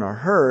children are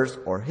hers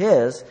or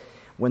his,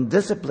 when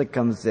discipline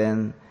comes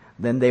in,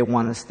 then they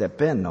want to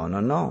step in.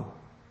 No.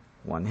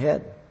 One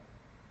head.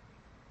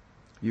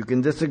 You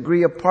can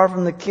disagree apart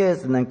from the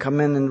kids and then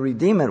come in and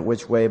redeem it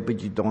which way,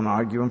 but you don't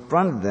argue in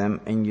front of them,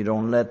 and you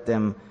don't let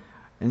them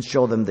and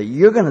show them that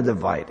you're going to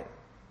divide it.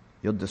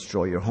 You'll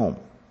destroy your home.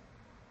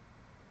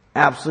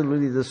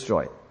 Absolutely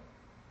destroy it.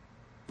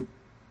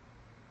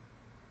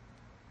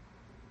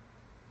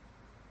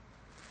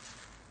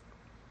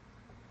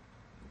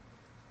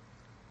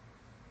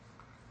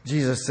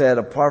 Jesus said,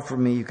 apart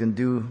from me, you can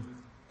do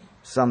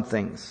some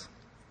things.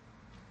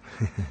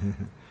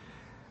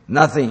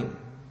 Nothing.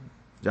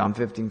 John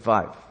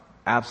 15:5.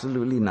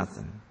 Absolutely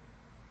nothing.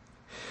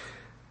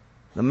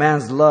 The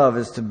man's love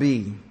is to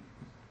be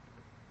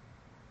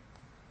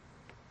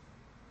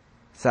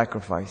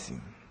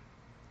sacrificing,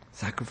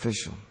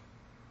 sacrificial.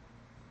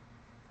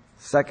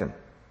 Second,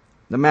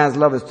 the man's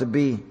love is to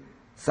be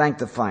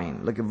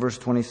sanctifying. Look at verse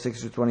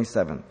 26 to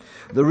 27.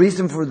 The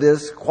reason for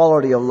this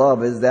quality of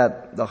love is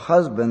that the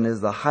husband is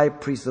the high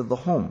priest of the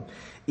home,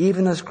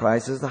 even as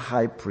Christ is the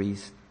high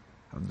priest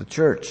of the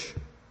church.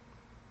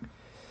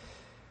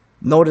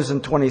 Notice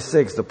in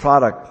 26, the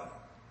product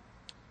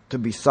to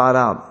be sought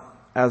out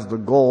as the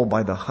goal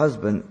by the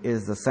husband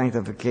is the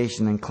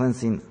sanctification and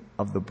cleansing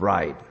of the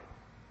bride,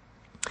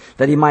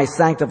 that he might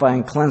sanctify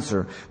and cleanse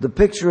her. The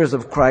picture is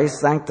of Christ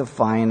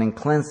sanctifying and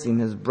cleansing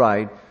his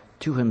bride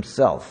to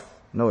himself.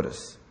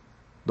 Notice,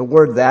 the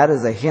word that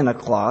is a hina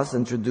clause,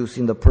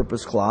 introducing the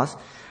purpose clause,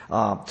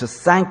 to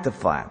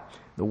sanctify.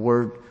 The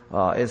word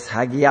is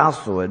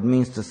hagiaso. It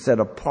means to set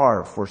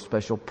apart for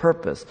special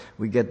purpose.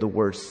 We get the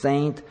word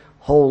saint,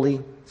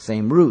 holy,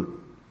 same root.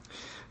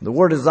 The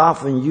word is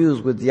often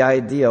used with the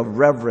idea of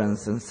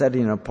reverence and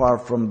setting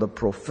apart from the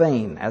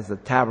profane, as the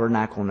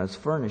tabernacle and its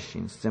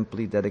furnishings,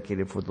 simply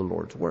dedicated for the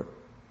Lord's work.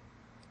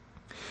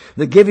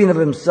 The giving of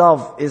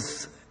himself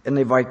is in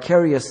a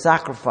vicarious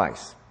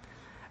sacrifice,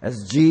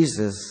 as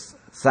Jesus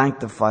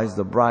sanctifies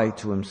the bride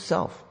to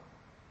himself.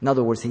 In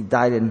other words, he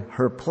died in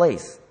her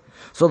place.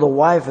 So the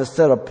wife is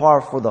set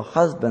apart for the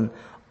husband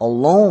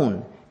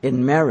alone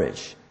in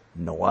marriage,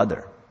 no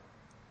other.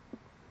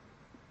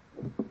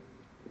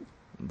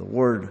 The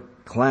word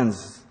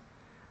cleanse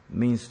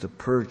means to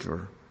purge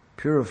or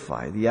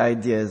purify. The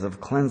idea is of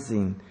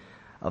cleansing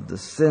of the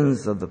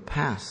sins of the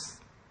past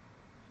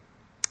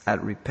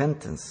at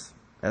repentance,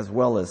 as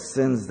well as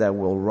sins that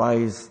will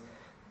rise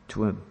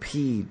to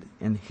impede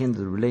and hinder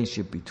the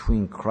relationship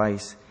between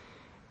Christ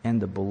and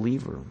the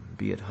believer,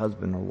 be it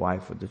husband or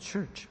wife or the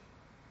church.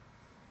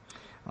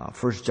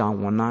 1 John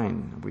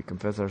 1:9, we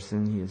confess our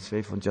sin, he is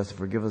faithful and just to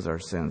forgive us our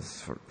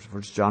sins.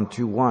 1 John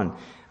 2:1,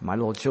 my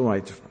little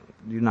children,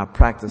 I do not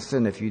practice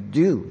sin. If you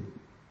do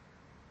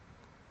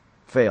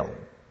fail,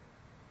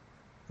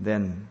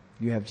 then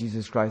you have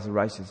Jesus Christ the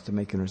righteous to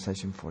make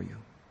intercession for you,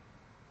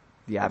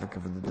 the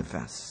advocate for the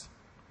defense.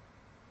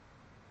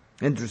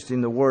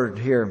 Interesting, the word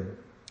here,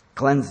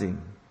 cleansing,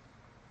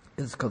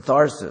 is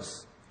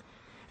catharsis.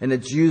 And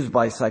it's used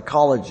by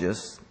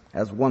psychologists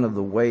as one of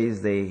the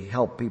ways they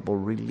help people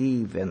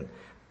relieve and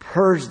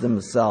purge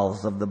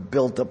themselves of the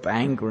built-up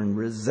anger and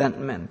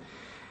resentment,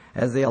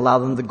 as they allow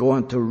them to go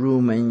into a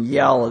room and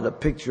yell at a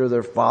picture of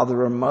their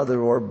father or mother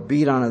or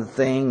beat on a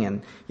thing,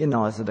 and,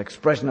 as an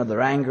expression of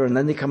their anger, and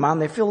then they come out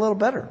and they feel a little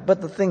better.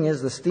 But the thing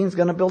is, the steam's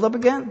going to build up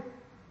again.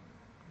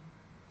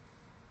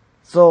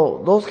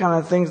 So those kind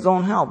of things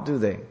don't help, do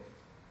they?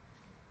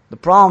 The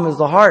problem is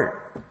the heart.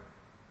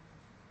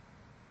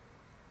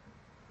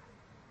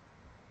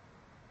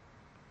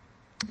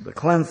 The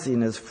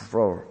cleansing is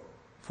for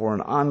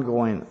an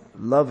ongoing,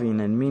 loving,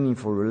 and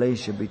meaningful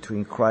relationship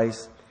between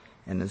Christ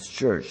and his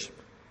church.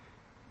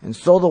 And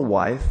so the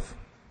wife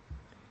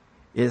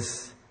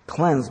is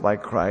cleansed by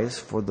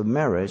Christ for the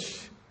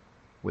marriage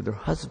with her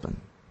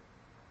husband.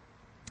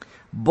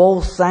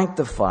 Both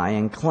sanctify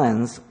and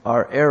cleanse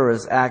are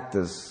aorist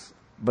actus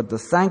But the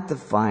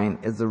sanctifying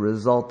is the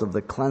result of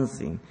the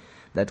cleansing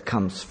that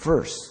comes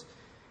first,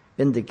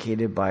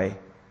 indicated by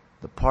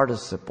the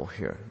participle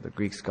here, the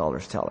Greek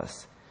scholars tell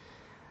us.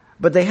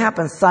 But they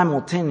happen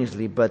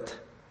simultaneously, but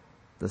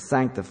the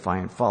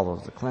sanctifying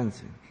follows the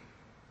cleansing.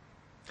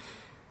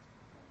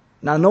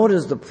 Now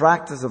notice the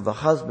practice of the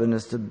husband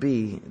is to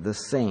be the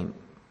same,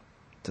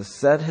 to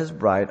set his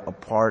bride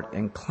apart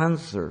and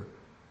cleanse her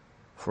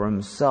for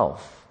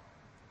himself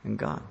and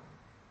God.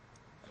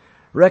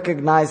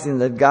 Recognizing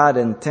that God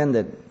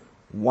intended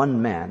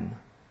one man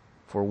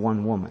for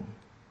one woman.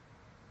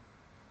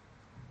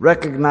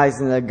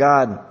 Recognizing that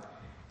God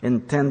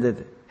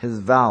intended his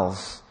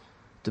vows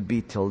to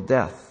be till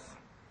death.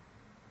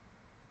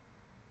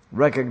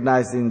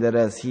 Recognizing that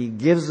as he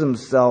gives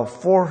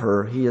himself for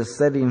her, he is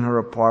setting her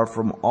apart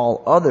from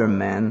all other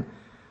men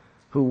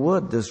who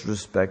would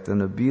disrespect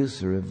and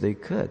abuse her if they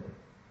could.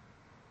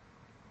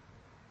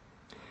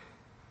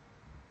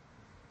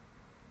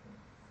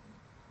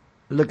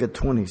 Look at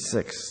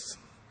 26.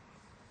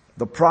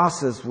 The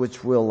process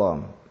which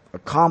will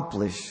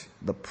accomplish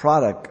the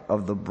product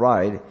of the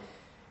bride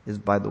is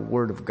by the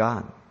word of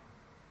God.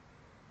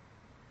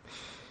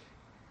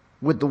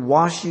 With the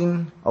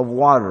washing of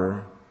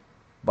water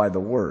by the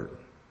word.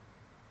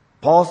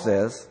 Paul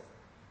says,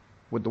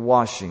 with the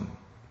washing.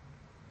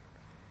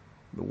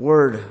 The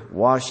word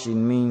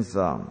washing means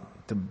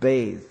to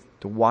bathe,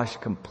 to wash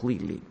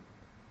completely.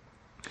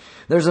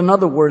 There's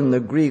another word in the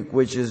Greek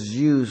which is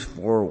used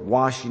for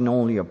washing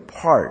only a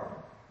part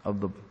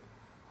of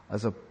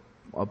as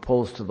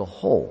opposed to the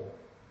whole.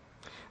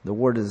 The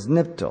word is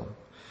nipto.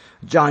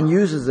 John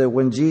uses it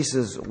when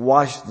Jesus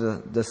washed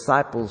the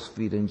disciples'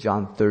 feet in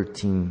John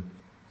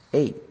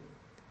 13:8.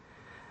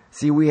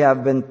 See, we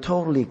have been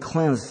totally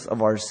cleansed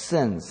of our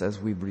sins as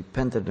we've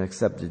repented and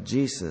accepted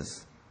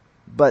Jesus.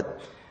 But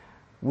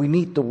we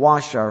need to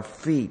wash our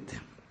feet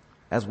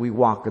as we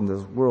walk in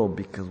this world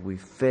because we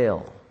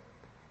fail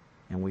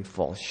and we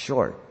fall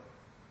short.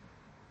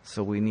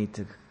 So we need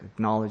to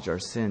acknowledge our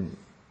sin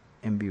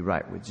and be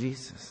right with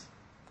Jesus.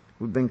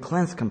 We've been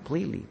cleansed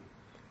completely,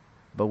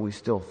 but we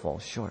still fall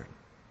short.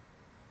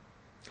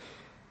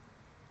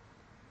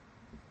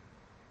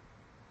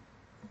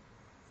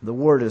 The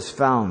word is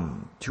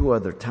found two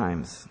other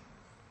times,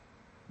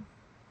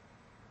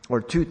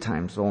 or two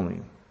times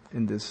only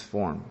in this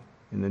form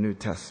in the New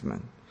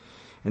Testament.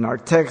 In our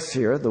text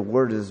here, the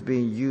word is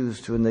being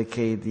used to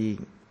indicate the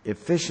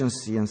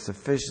efficiency and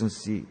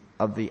sufficiency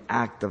of the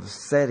act of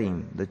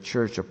setting the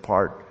church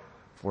apart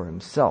for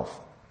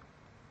himself.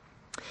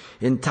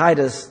 In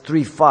Titus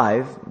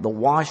 3:5, the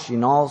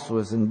washing also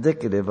is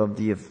indicative of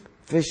the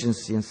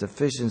efficiency and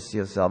sufficiency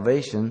of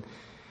salvation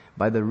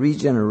by the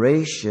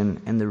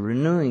regeneration and the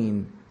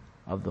renewing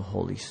of the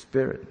Holy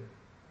Spirit.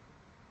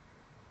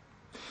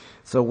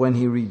 So when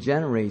he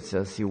regenerates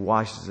us, he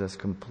washes us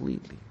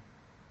completely.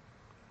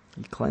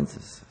 He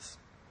cleanses us.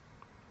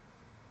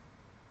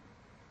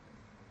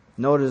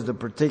 Notice the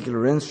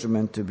particular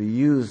instrument to be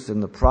used in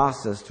the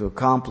process to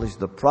accomplish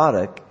the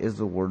product is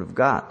the Word of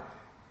God.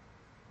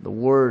 The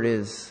word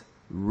is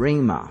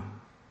rhema,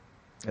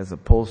 as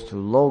opposed to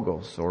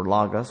logos or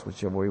logos,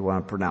 whichever way you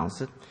want to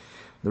pronounce it.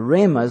 The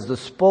rhema is the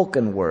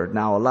spoken word.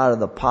 Now, a lot of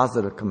the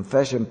positive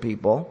confession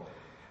people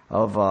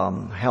of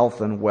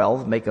health and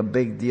wealth make a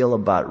big deal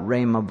about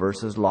rhema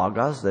versus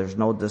logos. There's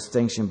no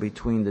distinction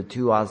between the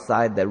two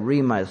outside that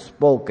rhema is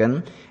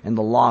spoken and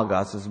the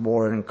logos is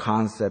more in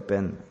concept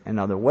and in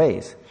other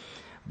ways.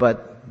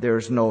 But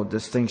there's no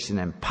distinction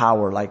in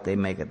power like they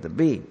make it to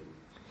be.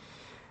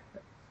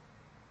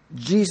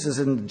 Jesus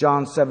in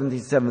John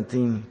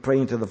 17:17,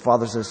 praying to the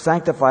Father, says,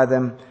 "Sanctify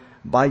them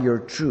by your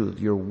truth.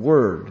 Your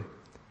word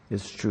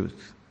is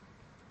truth."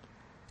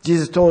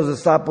 Jesus told his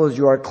disciples,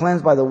 "You are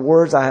cleansed by the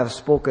words I have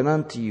spoken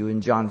unto you,"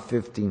 in John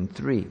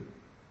 15:3.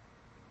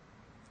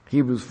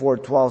 Hebrews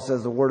 4:12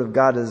 says, "The word of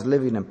God is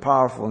living and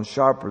powerful and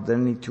sharper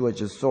than any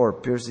two-edged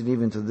sword, piercing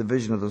even to the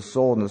division of the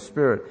soul and the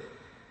spirit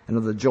and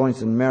of the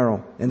joints and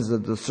marrow, and is the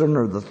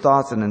discerner of the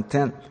thoughts and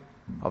intent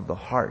of the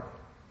heart."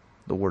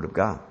 The word of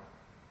God.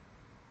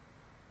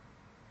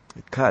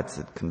 It cuts,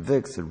 it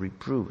convicts, it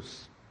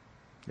reproves,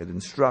 it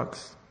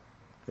instructs,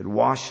 it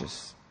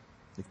washes,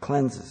 it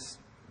cleanses.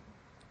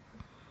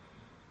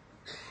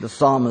 The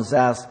psalmist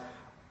asks,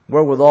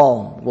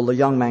 "Wherewithal will the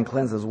young man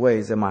cleanse his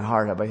ways? In my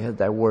heart have I hid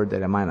thy word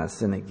that I might not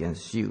sin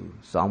against you."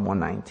 Psalm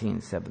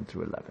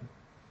 119:7-11.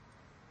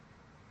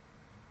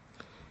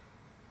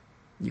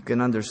 You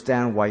can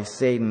understand why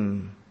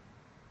Satan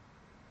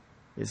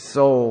is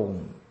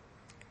so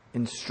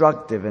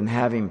instructive in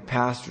having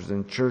pastors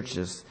and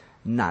churches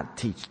not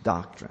teach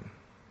doctrine,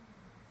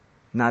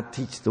 not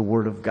teach the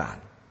Word of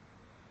God.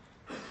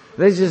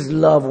 Let's just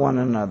love one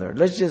another.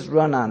 Let's just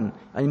run on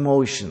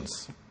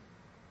emotions.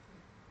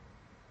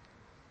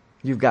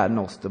 You've got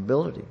no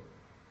stability.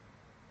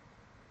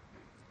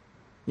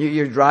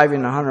 You're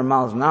driving 100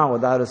 miles an hour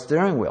without a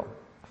steering wheel.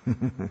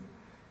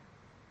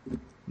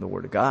 The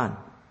Word of God.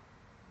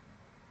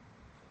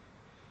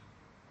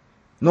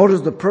 Notice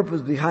the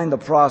purpose behind the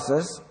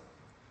process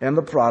and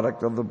the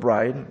product of the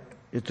bride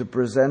is to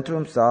present to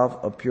himself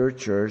a pure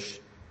church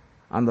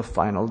on the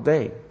final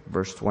day.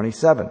 Verse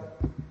 27.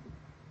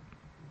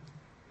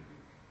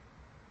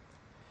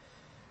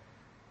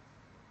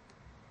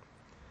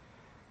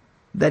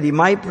 That he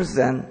might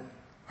present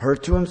her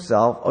to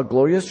himself, a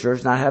glorious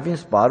church, not having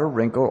spot or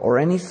wrinkle or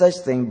any such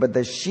thing, but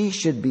that she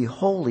should be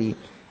holy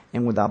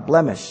and without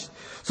blemish.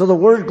 So the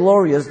word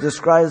glorious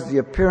describes the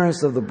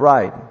appearance of the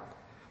bride,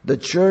 the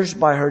church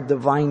by her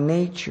divine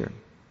nature.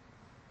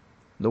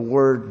 The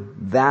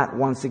word that,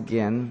 once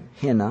again,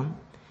 hina,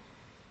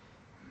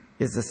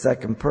 is the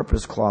second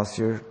purpose clause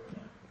here,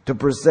 to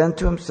present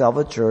to himself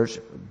a church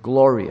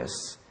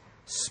glorious,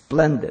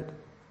 splendid,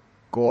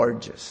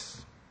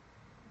 gorgeous.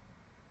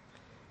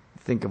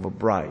 Think of a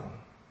bride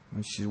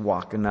when she's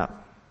walking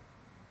up.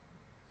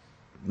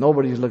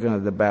 Nobody's looking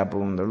at the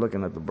baboon, they're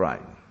looking at the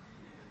bride.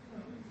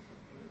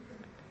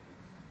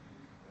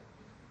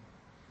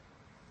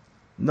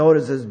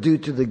 Notice it's due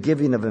to the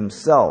giving of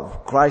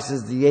himself. Christ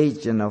is the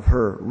agent of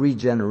her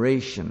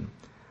regeneration,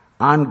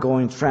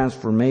 ongoing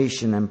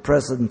transformation, and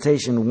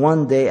presentation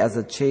one day as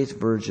a chaste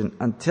virgin.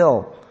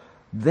 Until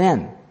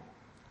then,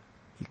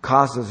 he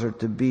causes her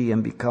to be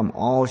and become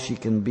all she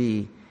can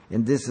be.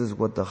 And this is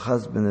what the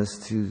husband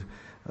is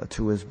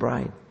to his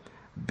bride,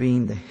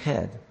 being the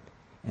head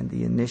and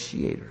the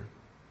initiator.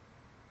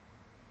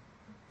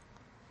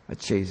 A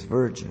chaste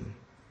virgin.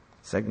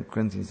 2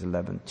 Corinthians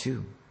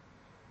 11:2.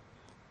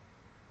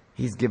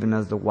 He's given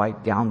us the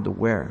white gown to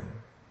wear.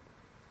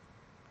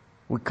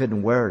 We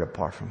couldn't wear it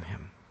apart from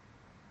him.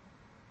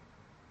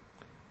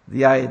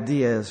 The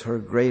idea is her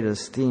great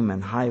esteem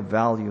and high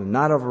value,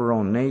 not of her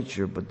own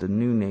nature, but the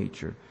new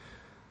nature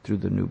through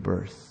the new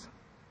birth.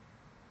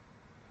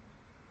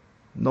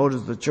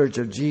 Notice the church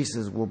of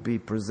Jesus will be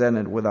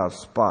presented without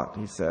spot,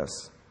 he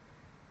says,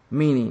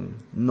 meaning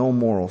no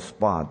moral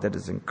spot that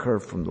is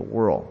incurred from the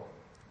world,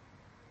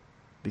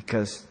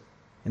 because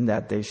in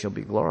that day she'll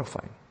be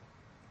glorified.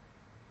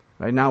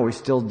 Right now we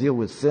still deal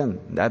with sin.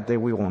 That day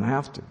we won't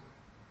have to.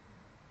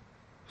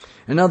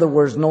 In other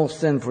words, no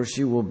sin, for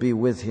she will be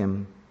with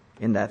him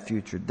in that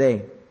future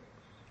day.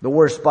 The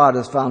word spot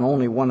is found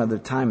only one other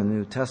time in the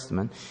New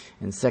Testament,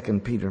 in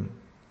 2 Peter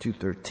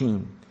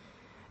 2:13.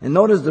 And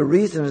notice the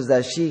reason is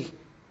that she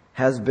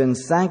has been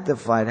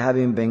sanctified,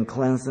 having been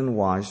cleansed and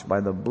washed by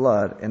the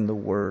blood and the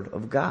word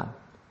of God.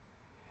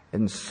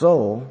 And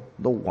so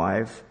the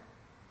wife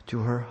to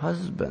her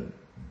husband.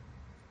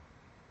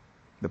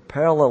 The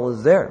parallel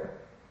is there.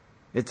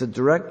 It's a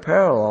direct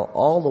parallel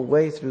all the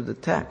way through the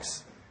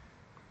text.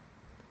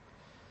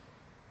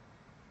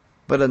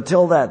 But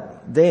until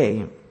that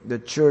day, the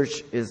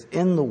church is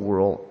in the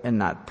world and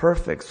not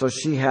perfect. So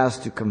she has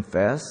to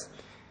confess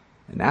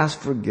and ask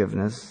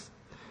forgiveness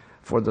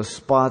for the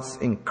spots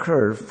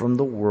incurred from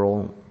the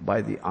world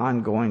by the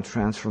ongoing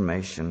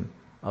transformation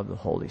of the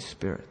Holy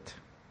Spirit.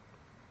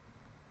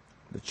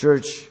 The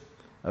church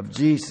of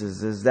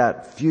Jesus is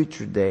that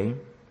future day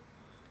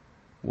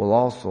will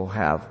also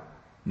have,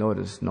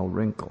 notice, no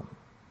wrinkle.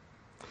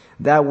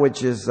 That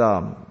which is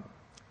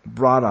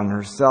brought on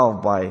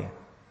herself by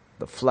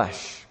the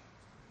flesh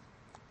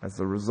as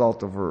a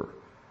result of her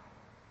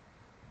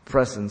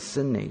present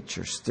sin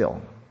nature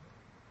still.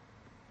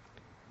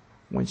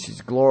 When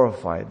she's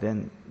glorified,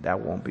 then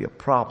that won't be a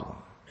problem.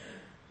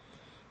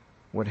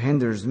 What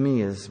hinders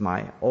me is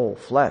my old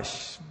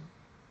flesh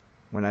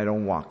when I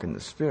don't walk in the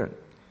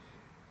Spirit.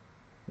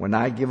 When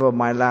I give up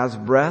my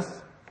last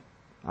breath,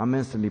 I'm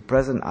instantly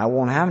present. I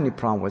won't have any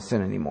problem with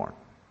sin anymore.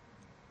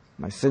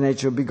 My sin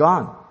nature will be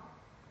gone.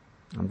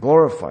 I'm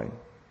glorified.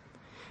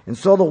 And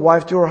so the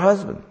wife to her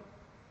husband.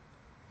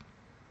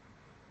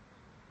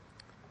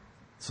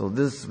 So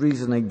this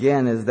reason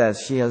again is that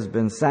she has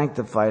been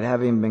sanctified,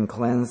 having been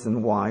cleansed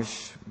and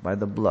washed by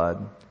the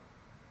blood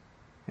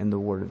and the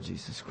word of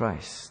Jesus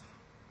Christ.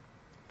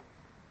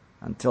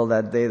 Until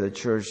that day, the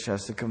church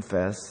has to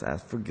confess,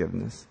 ask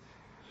forgiveness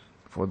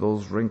for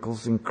those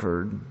wrinkles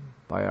incurred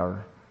by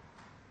our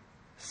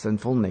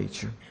sinful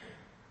nature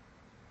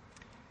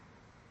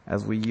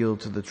as we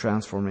yield to the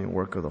transforming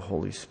work of the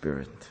Holy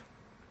Spirit.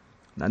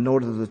 Now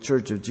notice the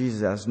church of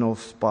Jesus has no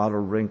spot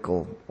or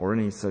wrinkle or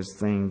any such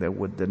thing that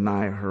would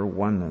deny her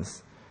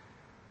oneness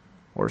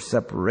or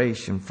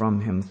separation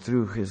from him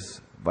through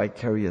his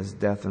vicarious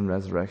death and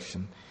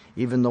resurrection.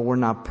 Even though we're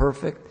not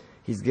perfect,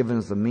 he's given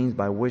us the means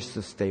by which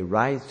to stay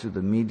right through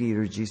the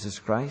mediator Jesus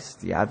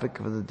Christ, the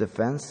advocate of the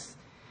defense,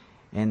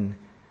 and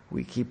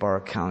we keep our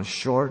accounts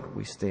short,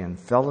 we stay in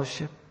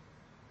fellowship,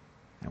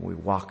 and we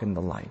walk in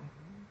the light,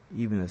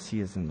 even as he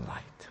is in the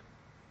light.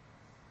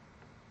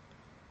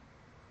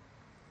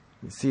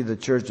 You see, the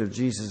church of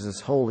Jesus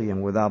is holy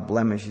and without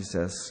blemish, he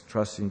says,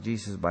 trusting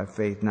Jesus by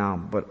faith now.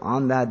 But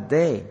on that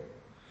day,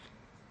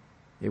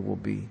 it will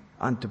be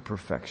unto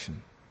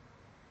perfection.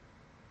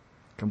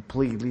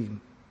 Completely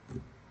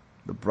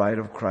the bride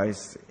of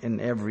Christ in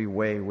every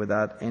way,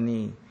 without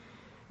any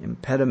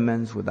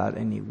impediments, without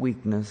any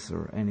weakness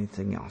or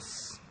anything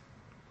else.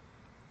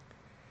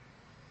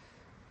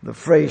 The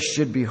phrase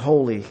should be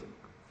holy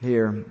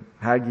here,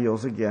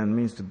 hagios again,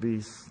 means to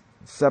be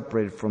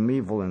separated from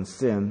evil and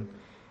sin,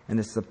 and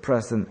it's the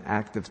present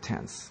active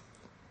tense.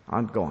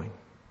 Ongoing.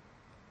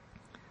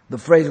 The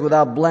phrase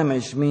without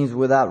blemish means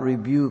without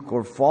rebuke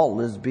or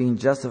faultless, being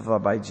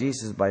justified by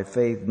Jesus by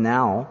faith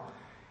now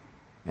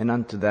and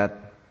unto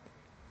that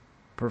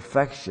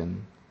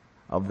perfection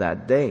of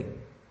that day.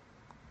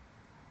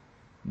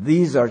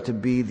 These are to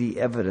be the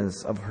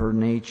evidence of her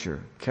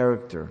nature,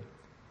 character,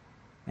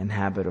 and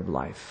habit of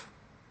life,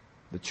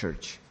 the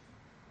church.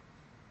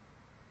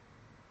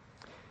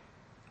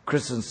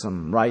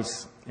 Christensen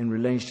writes in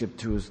relationship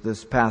to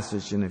this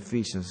passage in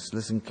Ephesians,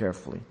 listen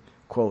carefully,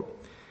 quote,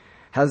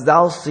 "Hast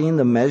thou seen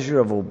the measure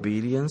of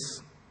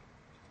obedience?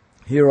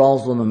 Here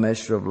also the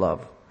measure of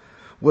love.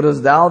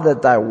 Wouldest thou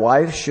that thy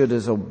wife should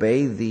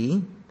obey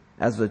thee,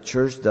 as the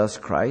church does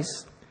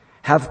Christ?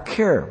 Have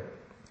care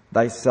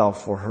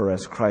thyself for her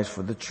as Christ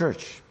for the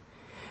church.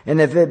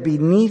 And if it be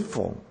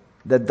needful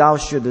that thou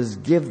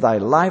shouldest give thy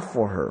life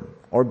for her,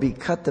 or be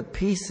cut to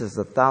pieces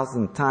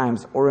 1,000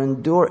 times, or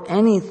endure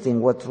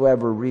anything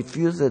whatsoever,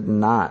 refuse it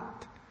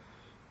not."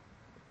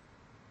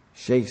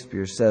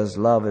 Shakespeare says,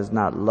 "Love is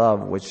not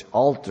love which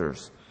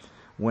alters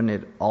when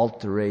it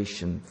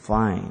alteration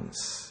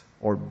finds,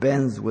 or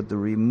bends with the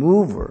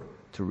remover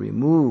to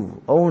remove.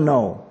 Oh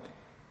no,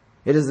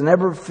 it is an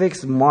ever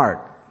fixed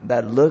mark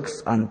that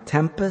looks on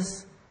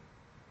tempest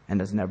and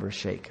is never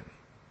shaken."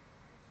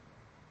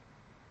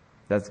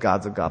 That's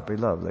God's agape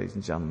love, ladies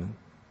and gentlemen.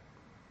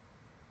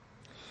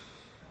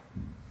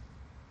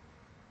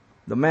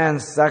 The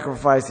man's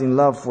sacrificing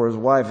love for his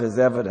wife is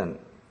evident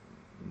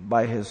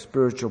by his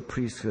spiritual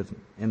priesthood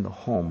in the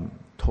home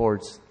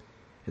towards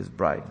his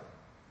bride.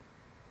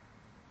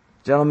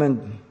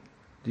 Gentlemen,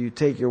 do you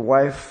take your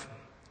wife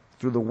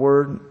through the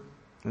word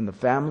in the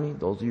family?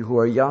 Those of you who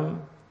are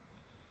young,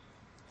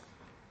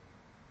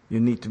 you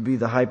need to be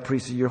the high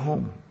priest of your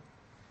home.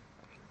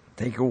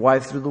 Take your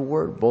wife through the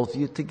word, both of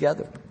you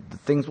together. The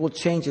things will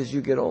change as you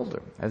get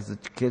older, as the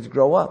kids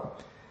grow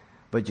up.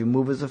 But you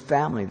move as a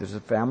family. There's a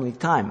family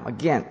time.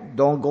 Again,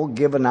 don't go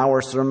give an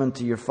hour sermon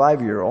to your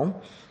 5-year-old.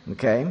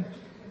 Okay?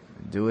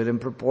 Do it in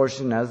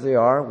proportion as they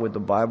are, with the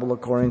Bible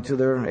according to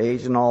their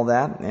age and all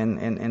that,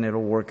 and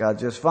it'll work out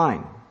just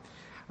fine.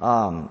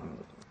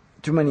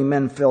 Too many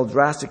men fail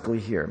drastically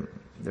here.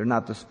 They're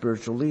not the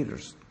spiritual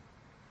leaders.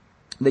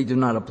 They do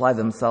not apply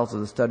themselves to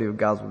the study of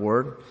God's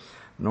Word,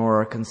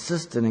 nor are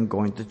consistent in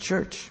going to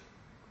church.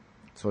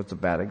 So it's a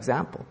bad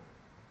example.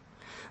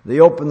 They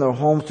open their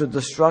homes to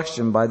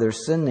destruction by their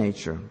sin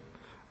nature,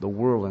 the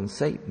world and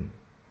Satan.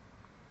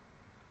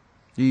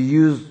 You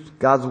use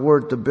God's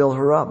Word to build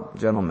her up,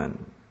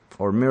 gentlemen,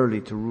 or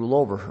merely to rule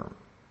over her.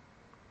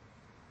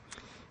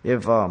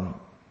 If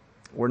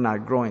we're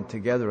not growing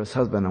together as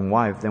husband and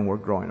wife, then we're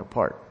growing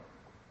apart.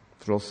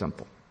 It's real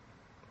simple.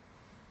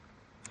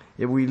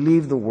 If we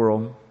leave the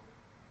world,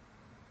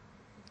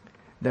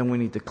 then we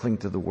need to cling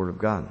to the Word of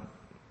God.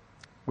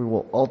 We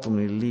will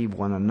ultimately leave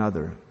one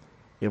another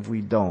if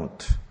we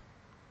don't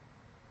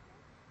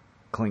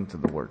cling to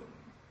the Word.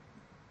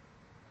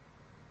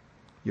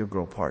 You'll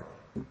grow apart.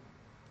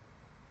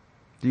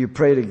 Do you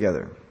pray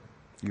together?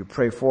 Do you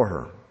pray for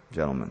her,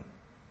 gentlemen?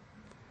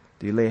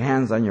 Do you lay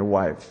hands on your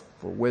wife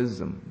for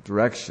wisdom,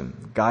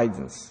 direction,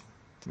 guidance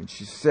when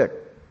she's sick?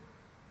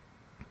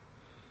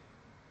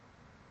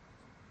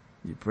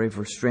 You pray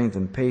for strength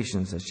and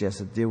patience as she has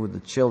to deal with the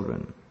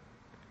children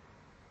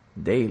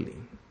daily.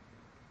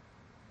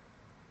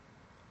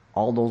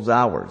 All those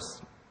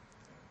hours,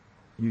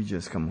 you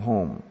just come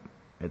home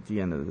at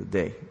the end of the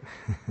day.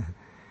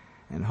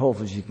 And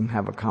hopefully you can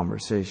have a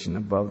conversation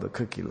above the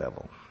cookie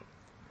level.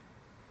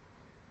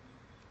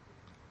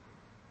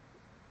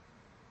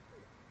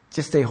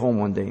 Just stay home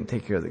one day and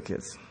take care of the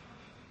kids.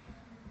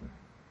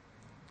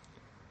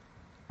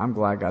 I'm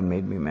glad God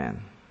made me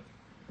man.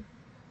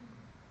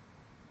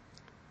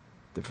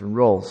 Different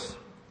roles.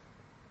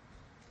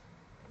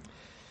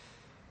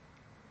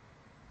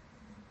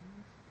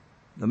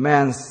 The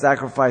man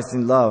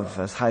sacrificing love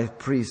as high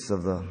priest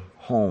of the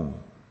home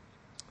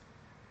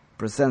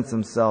presents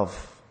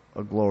himself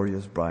a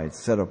glorious bride,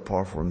 set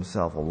apart for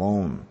himself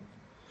alone.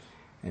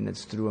 And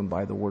it's through and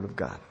by the Word of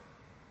God.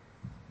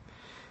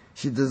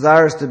 She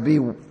desires to be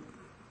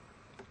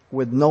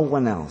with no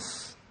one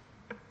else.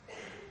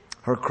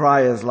 Her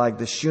cry is like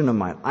the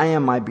Shunammite, "I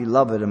am my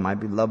beloved, and my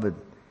beloved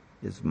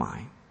is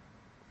mine."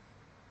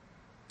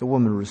 The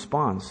woman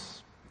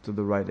responds to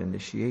the right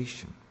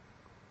initiation.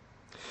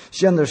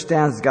 She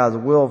understands God's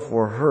will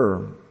for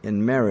her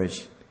in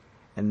marriage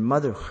and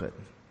motherhood.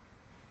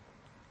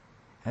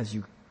 As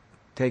you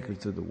take her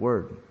to the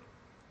Word,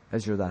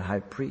 as you're that high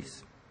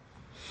priest.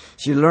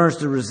 She learns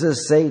to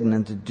resist Satan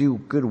and to do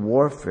good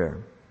warfare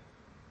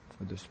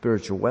with the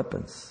spiritual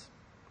weapons.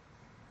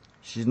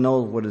 She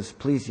knows what is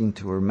pleasing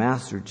to her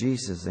Master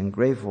Jesus and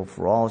grateful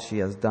for all she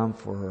has done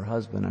for her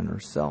husband and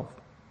herself.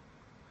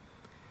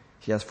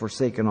 She has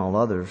forsaken all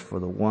others for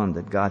the one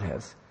that God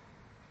has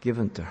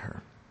given to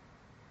her.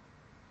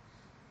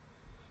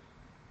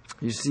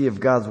 You see, if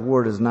God's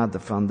Word is not the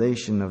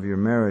foundation of your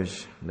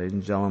marriage, ladies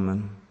and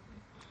gentlemen,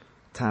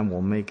 time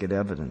will make it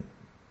evident.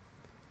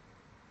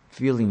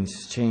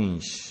 Feelings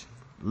change,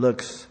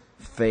 looks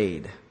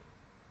fade.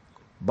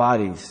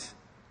 Bodies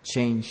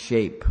change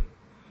shape.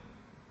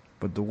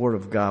 But the Word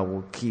of God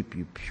will keep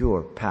you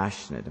pure,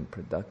 passionate, and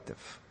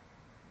productive.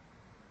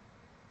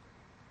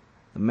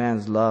 The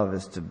man's love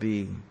is to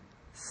be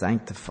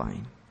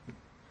sanctifying.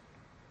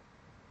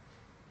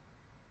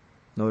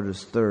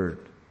 Notice third,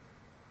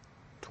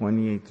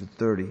 28 to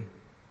 30.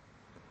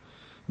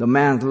 The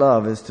man's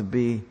love is to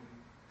be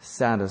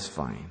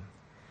satisfying.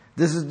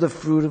 This is the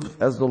fruit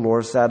of, as the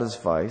Lord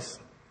satisfies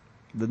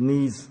the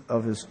needs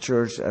of His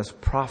church as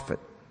prophet.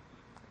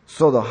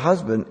 So the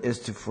husband is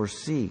to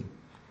foresee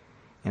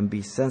and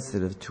be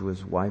sensitive to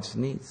his wife's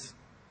needs.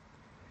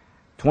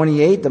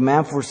 28, the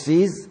man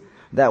foresees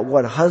that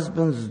what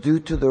husbands do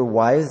to their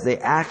wives, they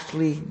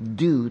actually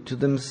do to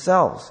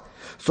themselves.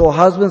 So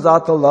husbands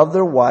ought to love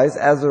their wives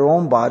as their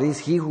own bodies.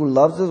 He who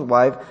loves his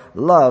wife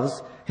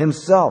loves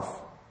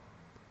himself.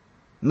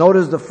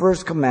 Notice the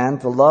first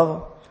command to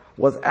love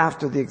was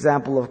after the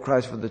example of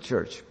Christ for the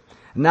church.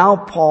 Now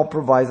Paul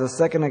provides a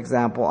second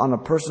example on a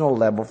personal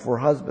level for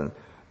husbands,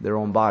 their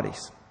own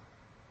bodies.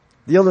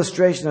 The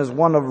illustration is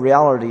one of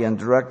reality and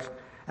direct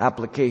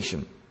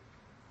application,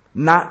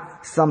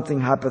 not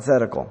something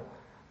hypothetical.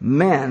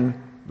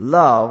 Men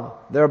love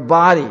their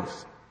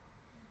bodies.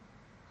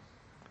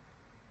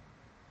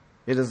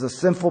 It is a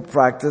sinful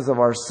practice of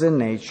our sin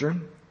nature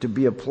to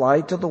be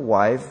applied to the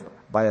wife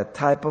by a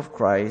type of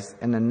Christ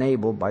and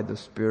enabled by the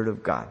Spirit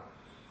of God.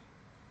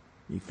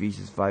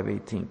 Ephesians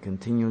 5:18,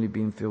 continually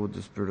being filled with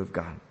the Spirit of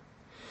God.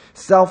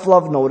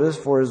 Self-love, notice,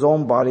 for his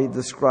own body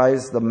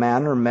describes the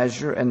manner,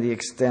 measure, and the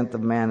extent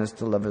of man is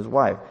to love his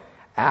wife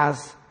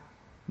as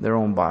their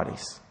own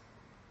bodies.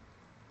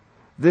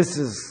 This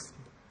is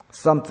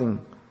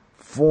something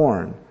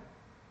foreign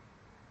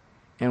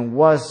and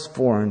was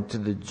foreign to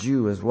the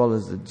Jew as well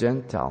as the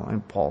Gentile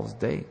in Paul's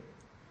day.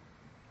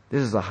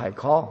 This is a high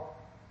call.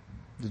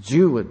 The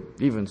Jew would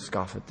even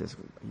scoff at this.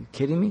 Are you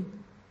kidding me?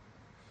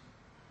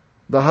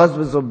 The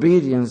husband's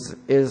obedience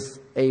is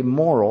a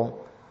moral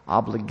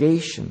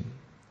obligation.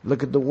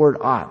 Look at the word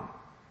ought.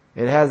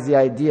 It has the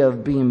idea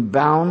of being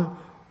bound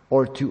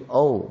or to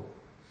owe.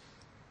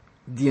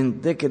 The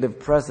indicative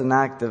present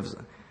active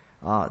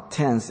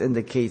tense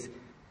indicates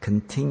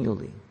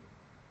continually.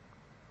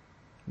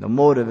 The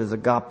motive is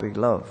agape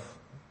love,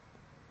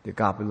 the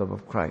agape love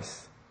of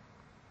Christ,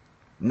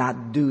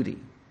 not duty.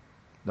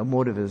 The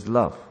motive is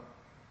love.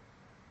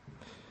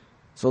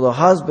 So the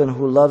husband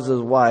who loves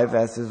his wife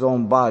as his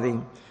own body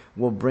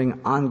will bring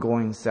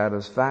ongoing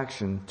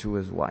satisfaction to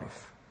his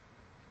wife.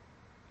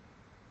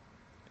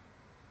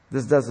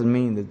 This doesn't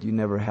mean that you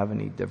never have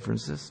any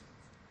differences.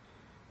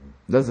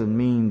 Doesn't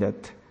mean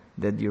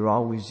that you're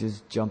always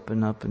just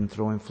jumping up and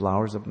throwing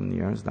flowers up in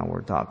the air. That's not what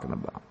we're talking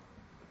about.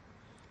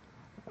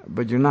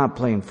 But you're not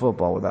playing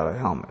football without a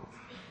helmet.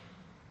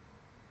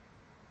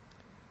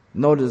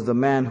 Notice the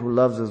man who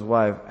loves his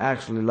wife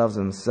actually loves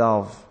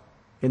himself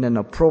in an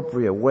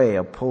appropriate way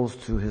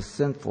opposed to his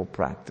sinful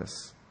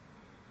practice.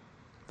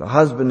 The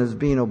husband is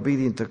being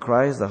obedient to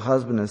Christ, the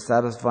husband is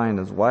satisfying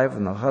his wife,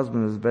 and the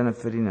husband is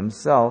benefiting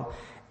himself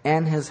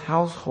and his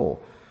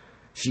household.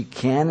 She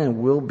can and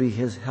will be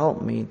his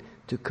helpmeet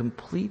to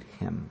complete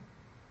him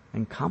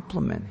and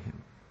complement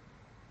him.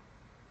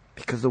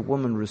 Because the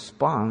woman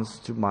responds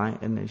to my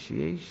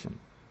initiation.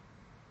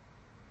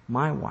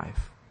 My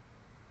wife.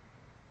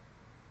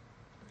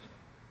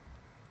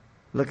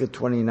 Look at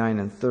 29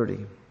 and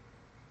 30.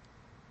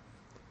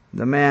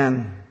 The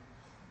man,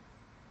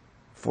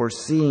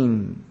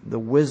 foreseeing the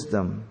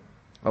wisdom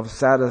of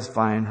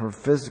satisfying her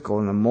physical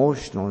and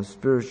emotional and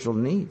spiritual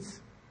needs.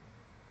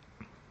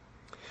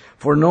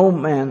 For no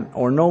man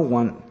or no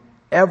one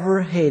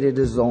ever hated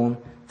his own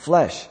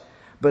flesh,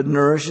 but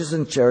nourishes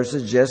and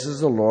cherishes just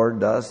as the Lord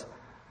does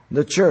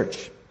the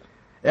church.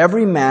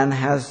 Every man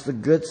has the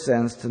good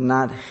sense to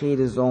not hate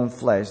his own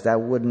flesh.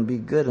 That wouldn't be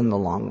good in the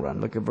long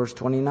run. Look at verse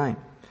 29.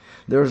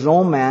 There is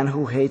no man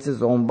who hates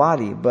his own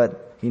body,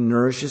 but he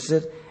nourishes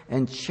it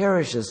and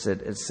cherishes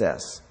it, it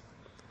says.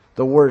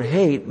 The word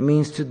hate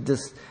means to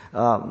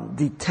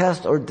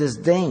detest or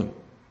disdain.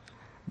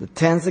 The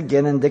tense,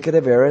 again,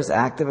 indicative aorist,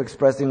 active,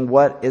 expressing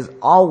what is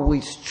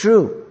always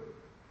true.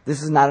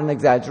 This is not an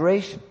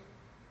exaggeration.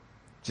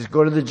 Just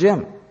go to the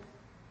gym.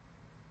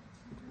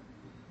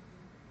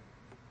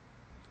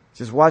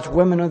 Just watch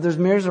women if there's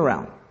mirrors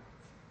around.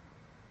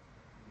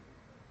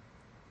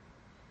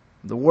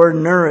 The word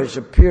nourish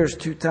appears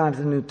 2 times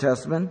in the New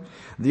Testament.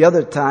 The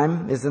other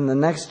time is in the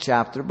next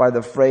chapter by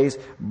the phrase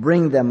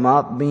bring them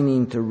up,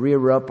 meaning to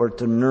rear up or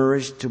to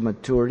nourish to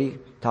maturity,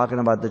 talking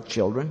about the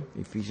children,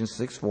 Ephesians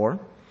 6:4.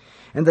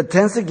 And the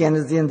tense again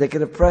is the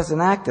indicative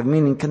present active,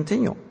 meaning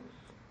continual.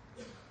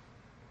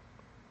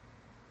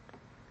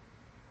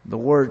 The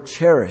word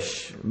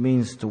cherish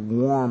means to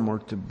warm or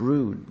to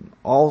brood,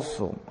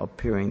 also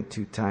appearing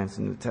 2 times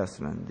in the New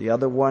Testament. The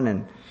other one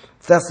in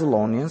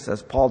Thessalonians,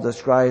 as Paul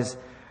describes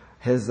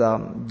his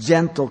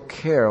gentle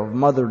care of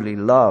motherly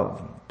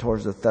love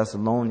towards the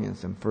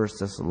Thessalonians in 1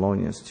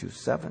 Thessalonians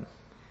 2:7.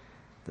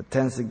 The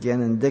tense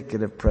again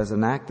indicative,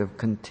 present active,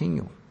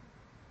 continual.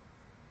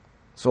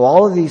 So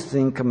all of these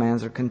things,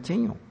 commands are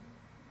continual.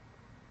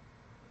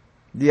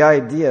 The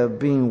idea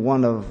being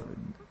one of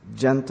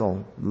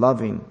gentle,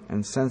 loving,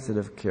 and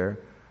sensitive care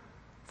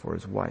for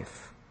his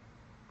wife.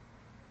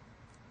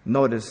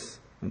 Notice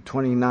in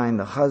 29,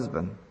 the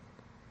husband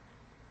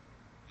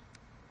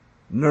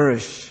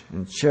nourishes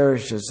and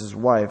cherishes his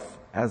wife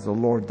as the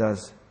Lord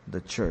does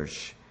the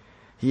church.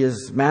 He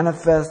is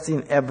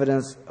manifesting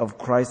evidence of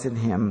Christ in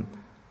him,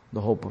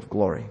 the hope of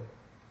glory.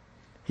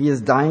 He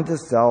is dying to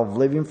self,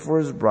 living for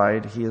his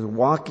bride. He is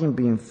walking,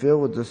 being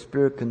filled with the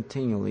Spirit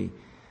continually,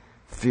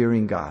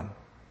 fearing God.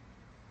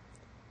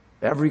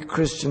 Every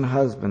Christian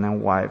husband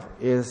and wife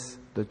is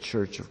the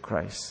church of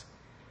Christ.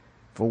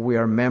 For we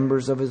are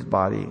members of his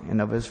body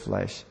and of his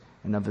flesh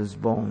and of his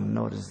bone.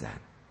 Notice that.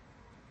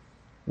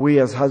 We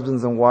as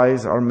husbands and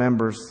wives are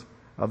members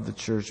of the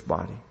church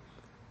body.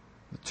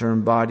 The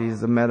term body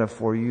is a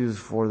metaphor used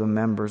for the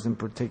members in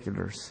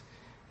particulars.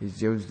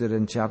 He's used it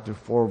in chapter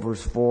 4,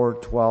 verse 4,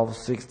 12,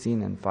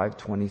 16, and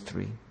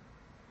 523.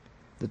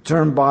 The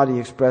term body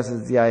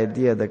expresses the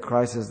idea that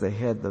Christ is the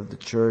head of the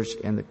church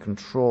and the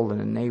control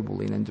and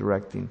enabling and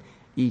directing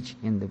each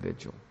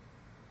individual.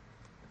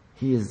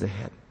 He is the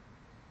head.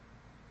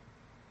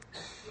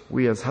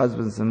 We as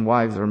husbands and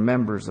wives are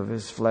members of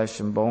his flesh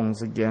and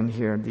bones. Again,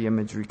 here the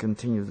imagery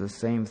continues the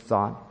same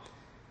thought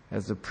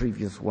as the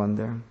previous one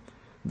there.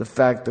 The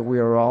fact that we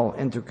are all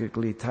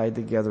intricately tied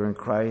together in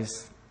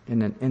Christ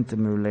in an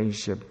intimate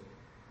relationship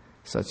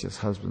such as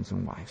husbands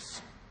and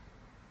wives.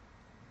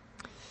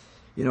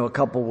 You know, a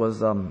couple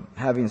was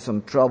having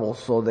some trouble,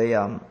 so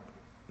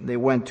they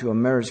went to a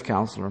marriage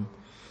counselor.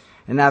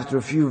 And after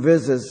a few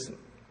visits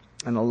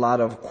and a lot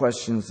of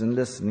questions and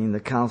listening, the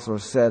counselor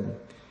said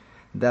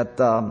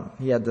that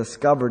he had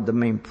discovered the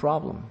main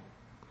problem.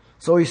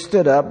 So he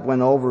stood up,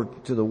 went over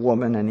to the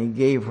woman, and he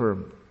gave her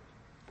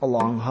a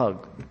long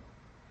hug.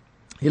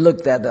 He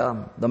looked at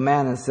the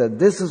man and said,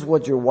 "This is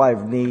what your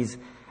wife needs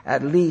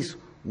at least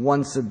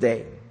once a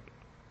day."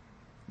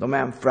 The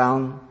man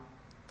frowned,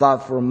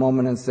 thought for a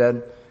moment, and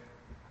said,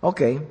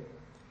 "Okay,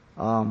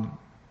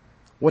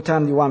 what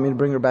time do you want me to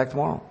bring her back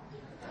tomorrow?"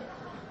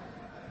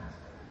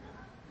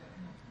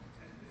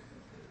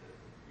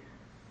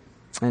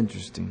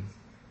 Interesting.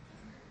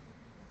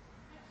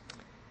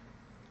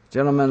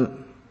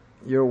 Gentlemen,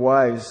 your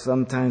wives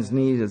sometimes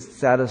need a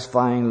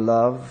satisfying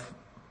love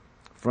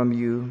from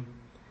you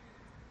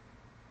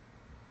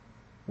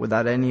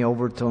without any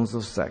overtones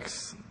of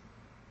sex.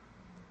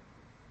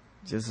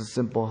 Just a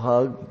simple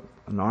hug,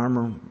 an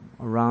arm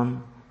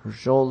around her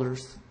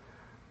shoulders,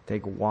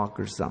 take a walk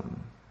or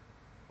something.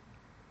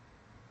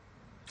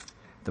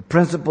 The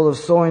principle of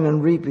sowing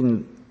and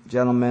reaping,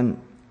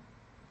 gentlemen,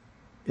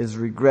 is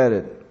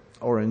regretted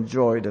or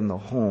enjoyed in the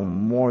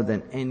home more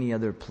than any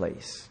other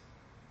place.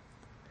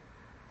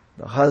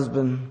 The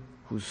husband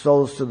who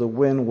sows to the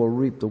wind will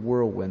reap the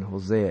whirlwind,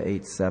 Hosea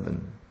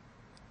 8:7.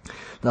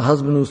 The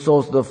husband who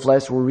sows to the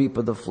flesh will reap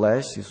of the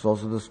flesh. He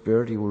sows to the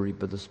Spirit, he will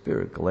reap of the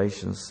Spirit,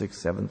 Galatians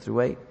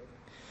 6:7-8.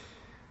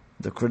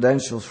 The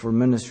credentials for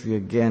ministry,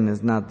 again,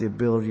 is not the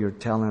ability or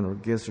talent or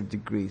gifts or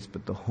degrees,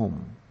 but the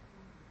home.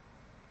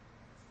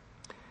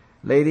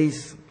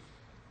 Ladies,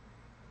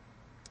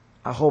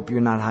 I hope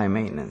you're not high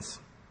maintenance.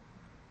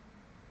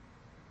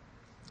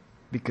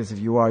 Because if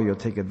you are, you'll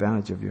take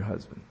advantage of your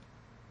husband.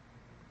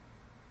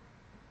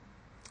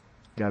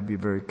 Gotta be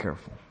very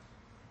careful.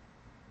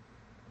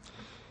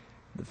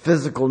 The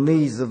physical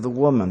needs of the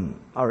woman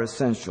are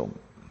essential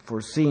for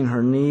seeing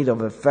her need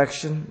of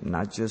affection,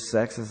 not just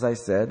sex, as I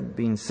said,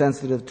 being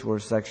sensitive to her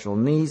sexual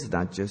needs,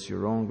 not just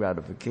your own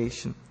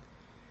gratification.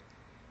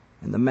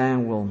 And the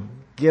man will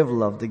give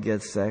love to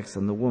get sex,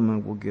 and the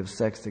woman will give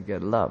sex to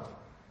get love.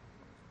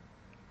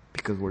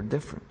 Because we're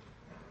different.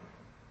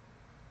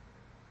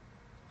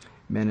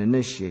 Men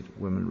initiate,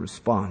 women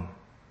respond.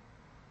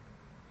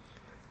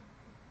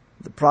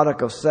 The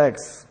product of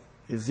sex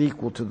is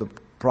equal to the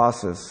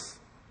process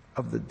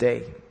of the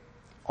day,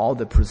 all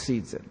that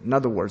precedes it. In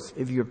other words,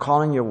 if you're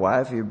calling your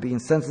wife, you're being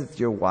sensitive to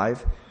your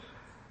wife,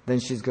 then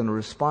she's going to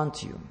respond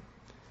to you.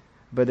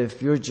 But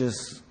if you're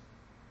just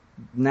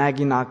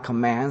nagging out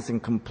commands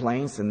and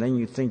complaints, and then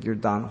you think you're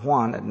Don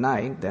Juan at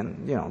night,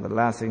 then, the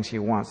last thing she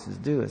wants to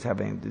do is have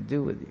anything to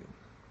do with you.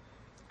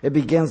 It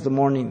begins the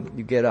morning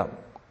you get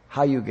up,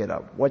 how you get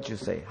up, what you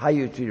say, how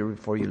you treat her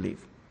before you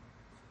leave.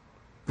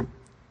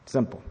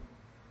 Simple.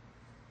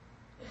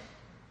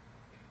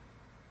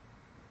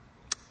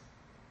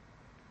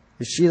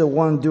 Is she the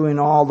one doing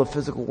all the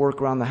physical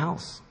work around the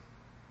house?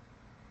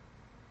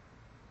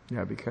 You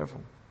gotta be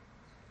careful.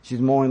 She's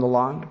mowing the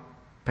lawn,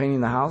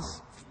 painting the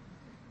house.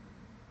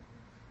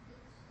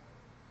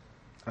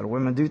 How do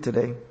women do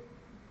today?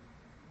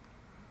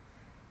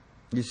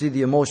 You see,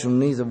 the emotional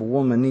needs of a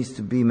woman needs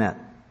to be met.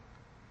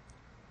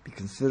 Be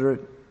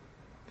considerate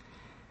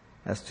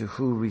as to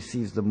who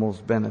receives the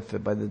most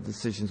benefit by the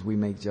decisions we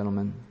make,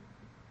 gentlemen.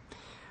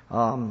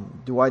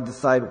 Do I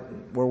decide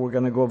where we're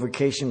going to go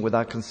vacation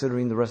without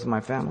considering the rest of my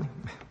family?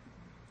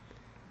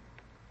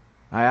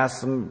 I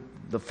ask them,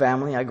 the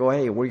family, I go,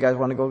 "Hey, where you guys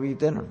want to go eat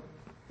dinner?"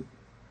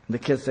 The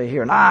kids say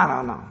here,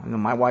 no. And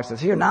my wife says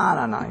here,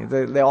 no.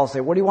 They all say,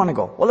 where do you want to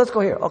go? Well, let's go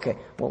here. Okay.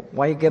 Well,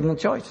 why you give them the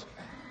choice?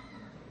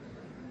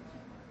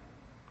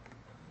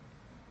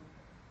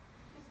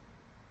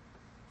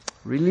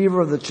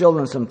 Reliever of the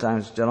children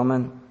sometimes,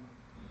 gentlemen,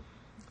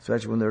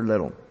 especially when they're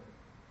little.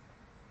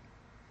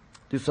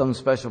 Do something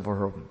special for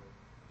her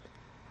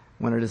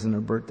when it isn't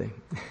her birthday.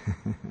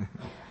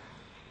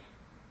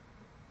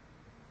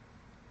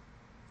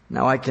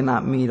 Now, I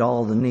cannot meet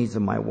all the needs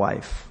of my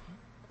wife.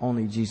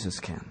 Only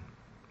Jesus can.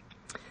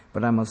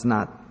 But I must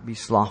not be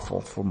slothful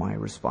for my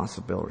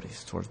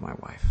responsibilities towards my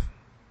wife.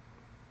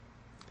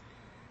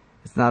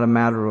 It's not a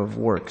matter of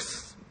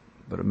works,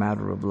 but a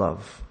matter of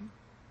love.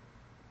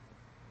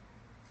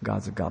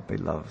 God's agape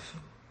love.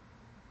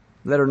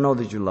 Let her know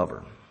that you love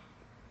her.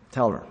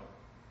 Tell her.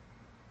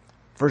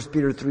 1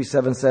 Peter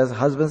 3:7 says,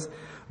 husbands,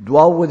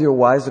 dwell with your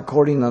wives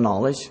according to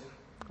knowledge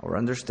or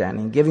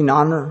understanding, giving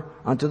honor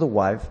unto the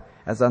wife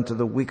as unto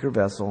the weaker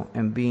vessel,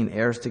 and being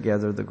heirs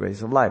together of the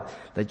grace of life,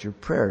 that your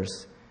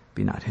prayers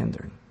be not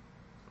hindered.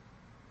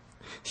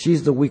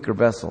 She's the weaker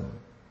vessel.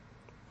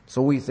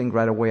 So we think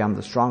right away I'm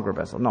the stronger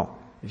vessel. No.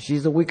 If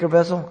she's the weaker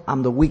vessel,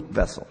 I'm the weak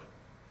vessel.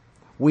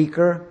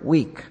 Weaker,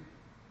 weak.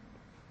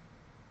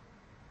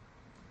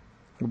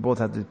 We both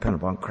have to depend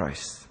upon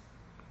Christ.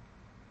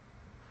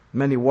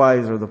 Many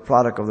wives are the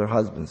product of their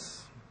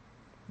husbands.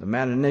 The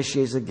man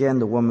initiates again,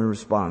 the woman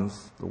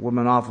responds. The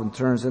woman often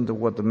turns into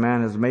what the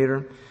man has made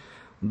her,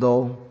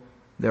 though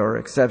there are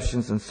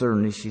exceptions, and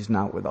certainly she's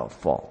not without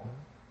fault.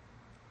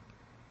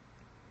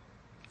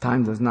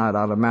 Time does not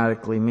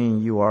automatically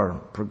mean you are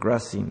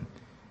progressing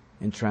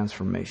in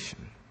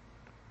transformation.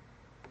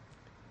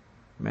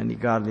 Many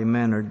godly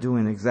men are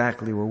doing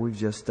exactly what we've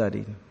just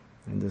studied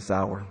in this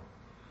hour,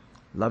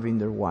 loving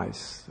their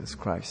wives as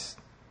Christ.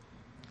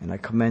 And I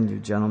commend you,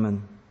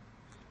 gentlemen.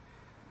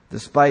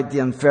 Despite the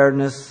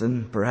unfairness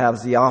and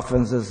perhaps the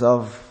offenses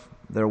of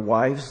their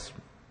wives,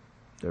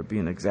 they're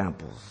being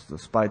examples.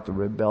 Despite the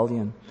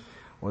rebellion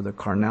or the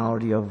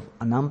carnality of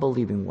an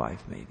unbelieving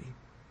wife, maybe.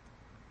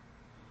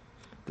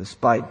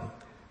 Despite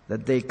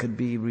that they could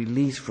be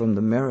released from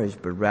the marriage,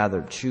 but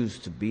rather choose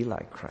to be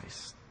like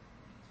Christ.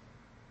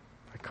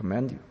 I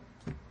commend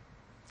you.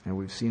 And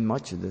we've seen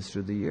much of this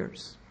through the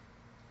years.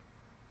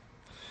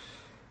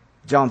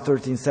 John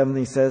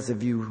 13:17 says,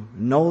 if you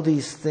know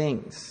these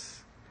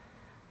things,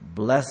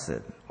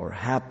 blessed or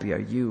happy are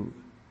you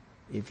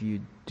if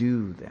you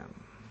do them.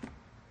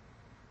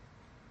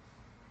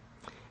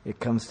 It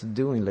comes to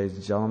doing, ladies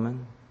and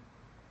gentlemen.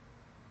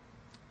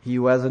 He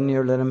who has an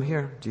ear, let him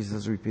hear.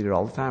 Jesus repeated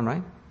all the time,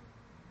 right?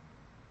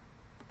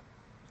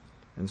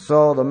 And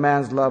so the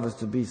man's love is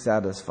to be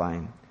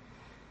satisfying.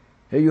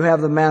 Here you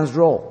have the man's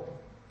role.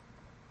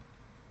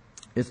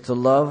 It's to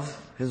love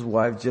his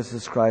wife just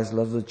as Christ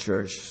loves the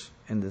church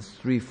in this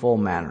threefold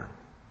manner.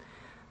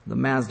 The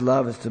man's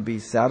love is to be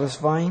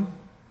satisfying.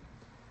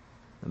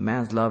 The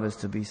man's love is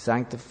to be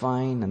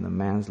sanctifying. And the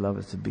man's love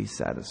is to be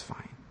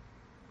satisfying.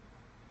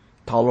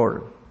 Tall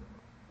order.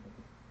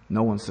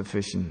 No one's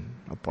sufficient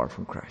apart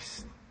from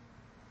Christ.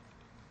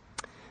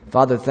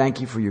 Father, thank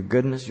you for your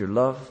goodness, your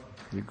love,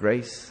 your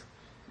grace.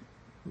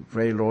 We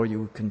pray, Lord,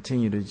 you would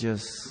continue to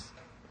just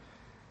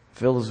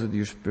fill us with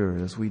your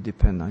Spirit as we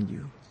depend on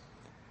you.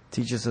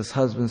 Teach us as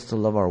husbands to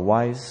love our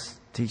wives.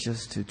 Teach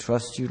us to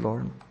trust you,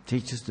 Lord.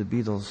 Teach us to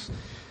be those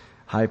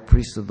high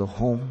priests of the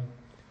home.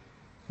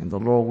 And the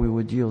Lord, we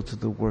would yield to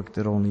the work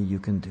that only you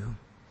can do.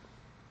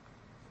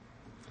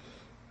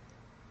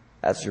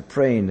 As you're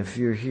praying, if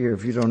you're here,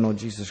 if you don't know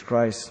Jesus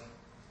Christ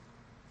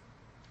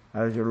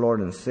as your Lord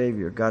and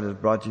Savior, God has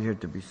brought you here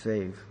to be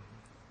saved,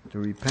 to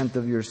repent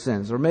of your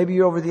sins. Or maybe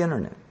you're over the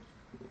internet.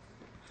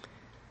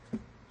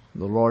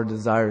 The Lord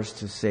desires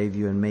to save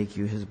you and make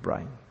you his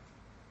bride.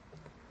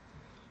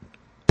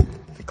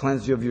 To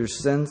cleanse you of your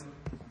sins,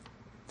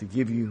 to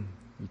give you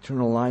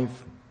eternal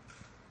life,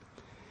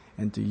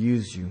 and to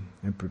use you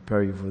and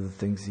prepare you for the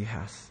things he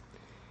has.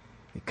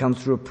 It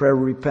comes through a prayer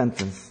of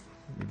repentance.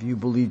 If you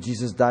believe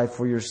Jesus died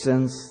for your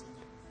sins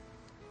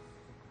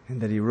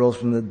and that he rose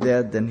from the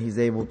dead, then he's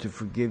able to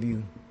forgive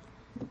you.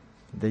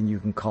 Then you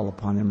can call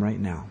upon him right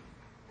now.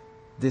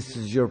 This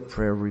is your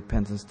prayer of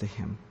repentance to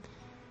him.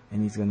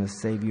 And he's going to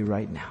save you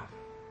right now.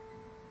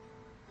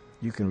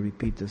 You can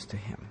repeat this to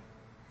him.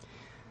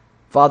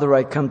 Father,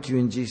 I come to you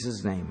in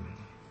Jesus' name.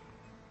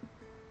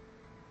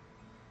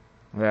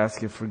 I ask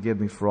you to forgive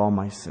me for all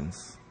my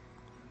sins.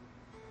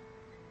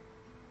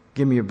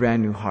 Give me a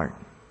brand new heart.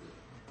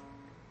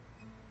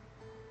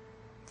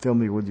 Fill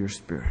me with your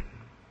Spirit.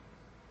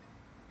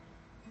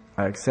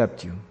 I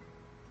accept you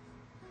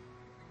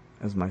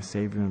as my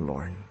Savior and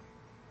Lord.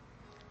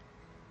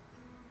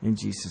 In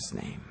Jesus'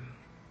 name.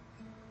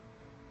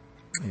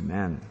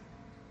 Amen.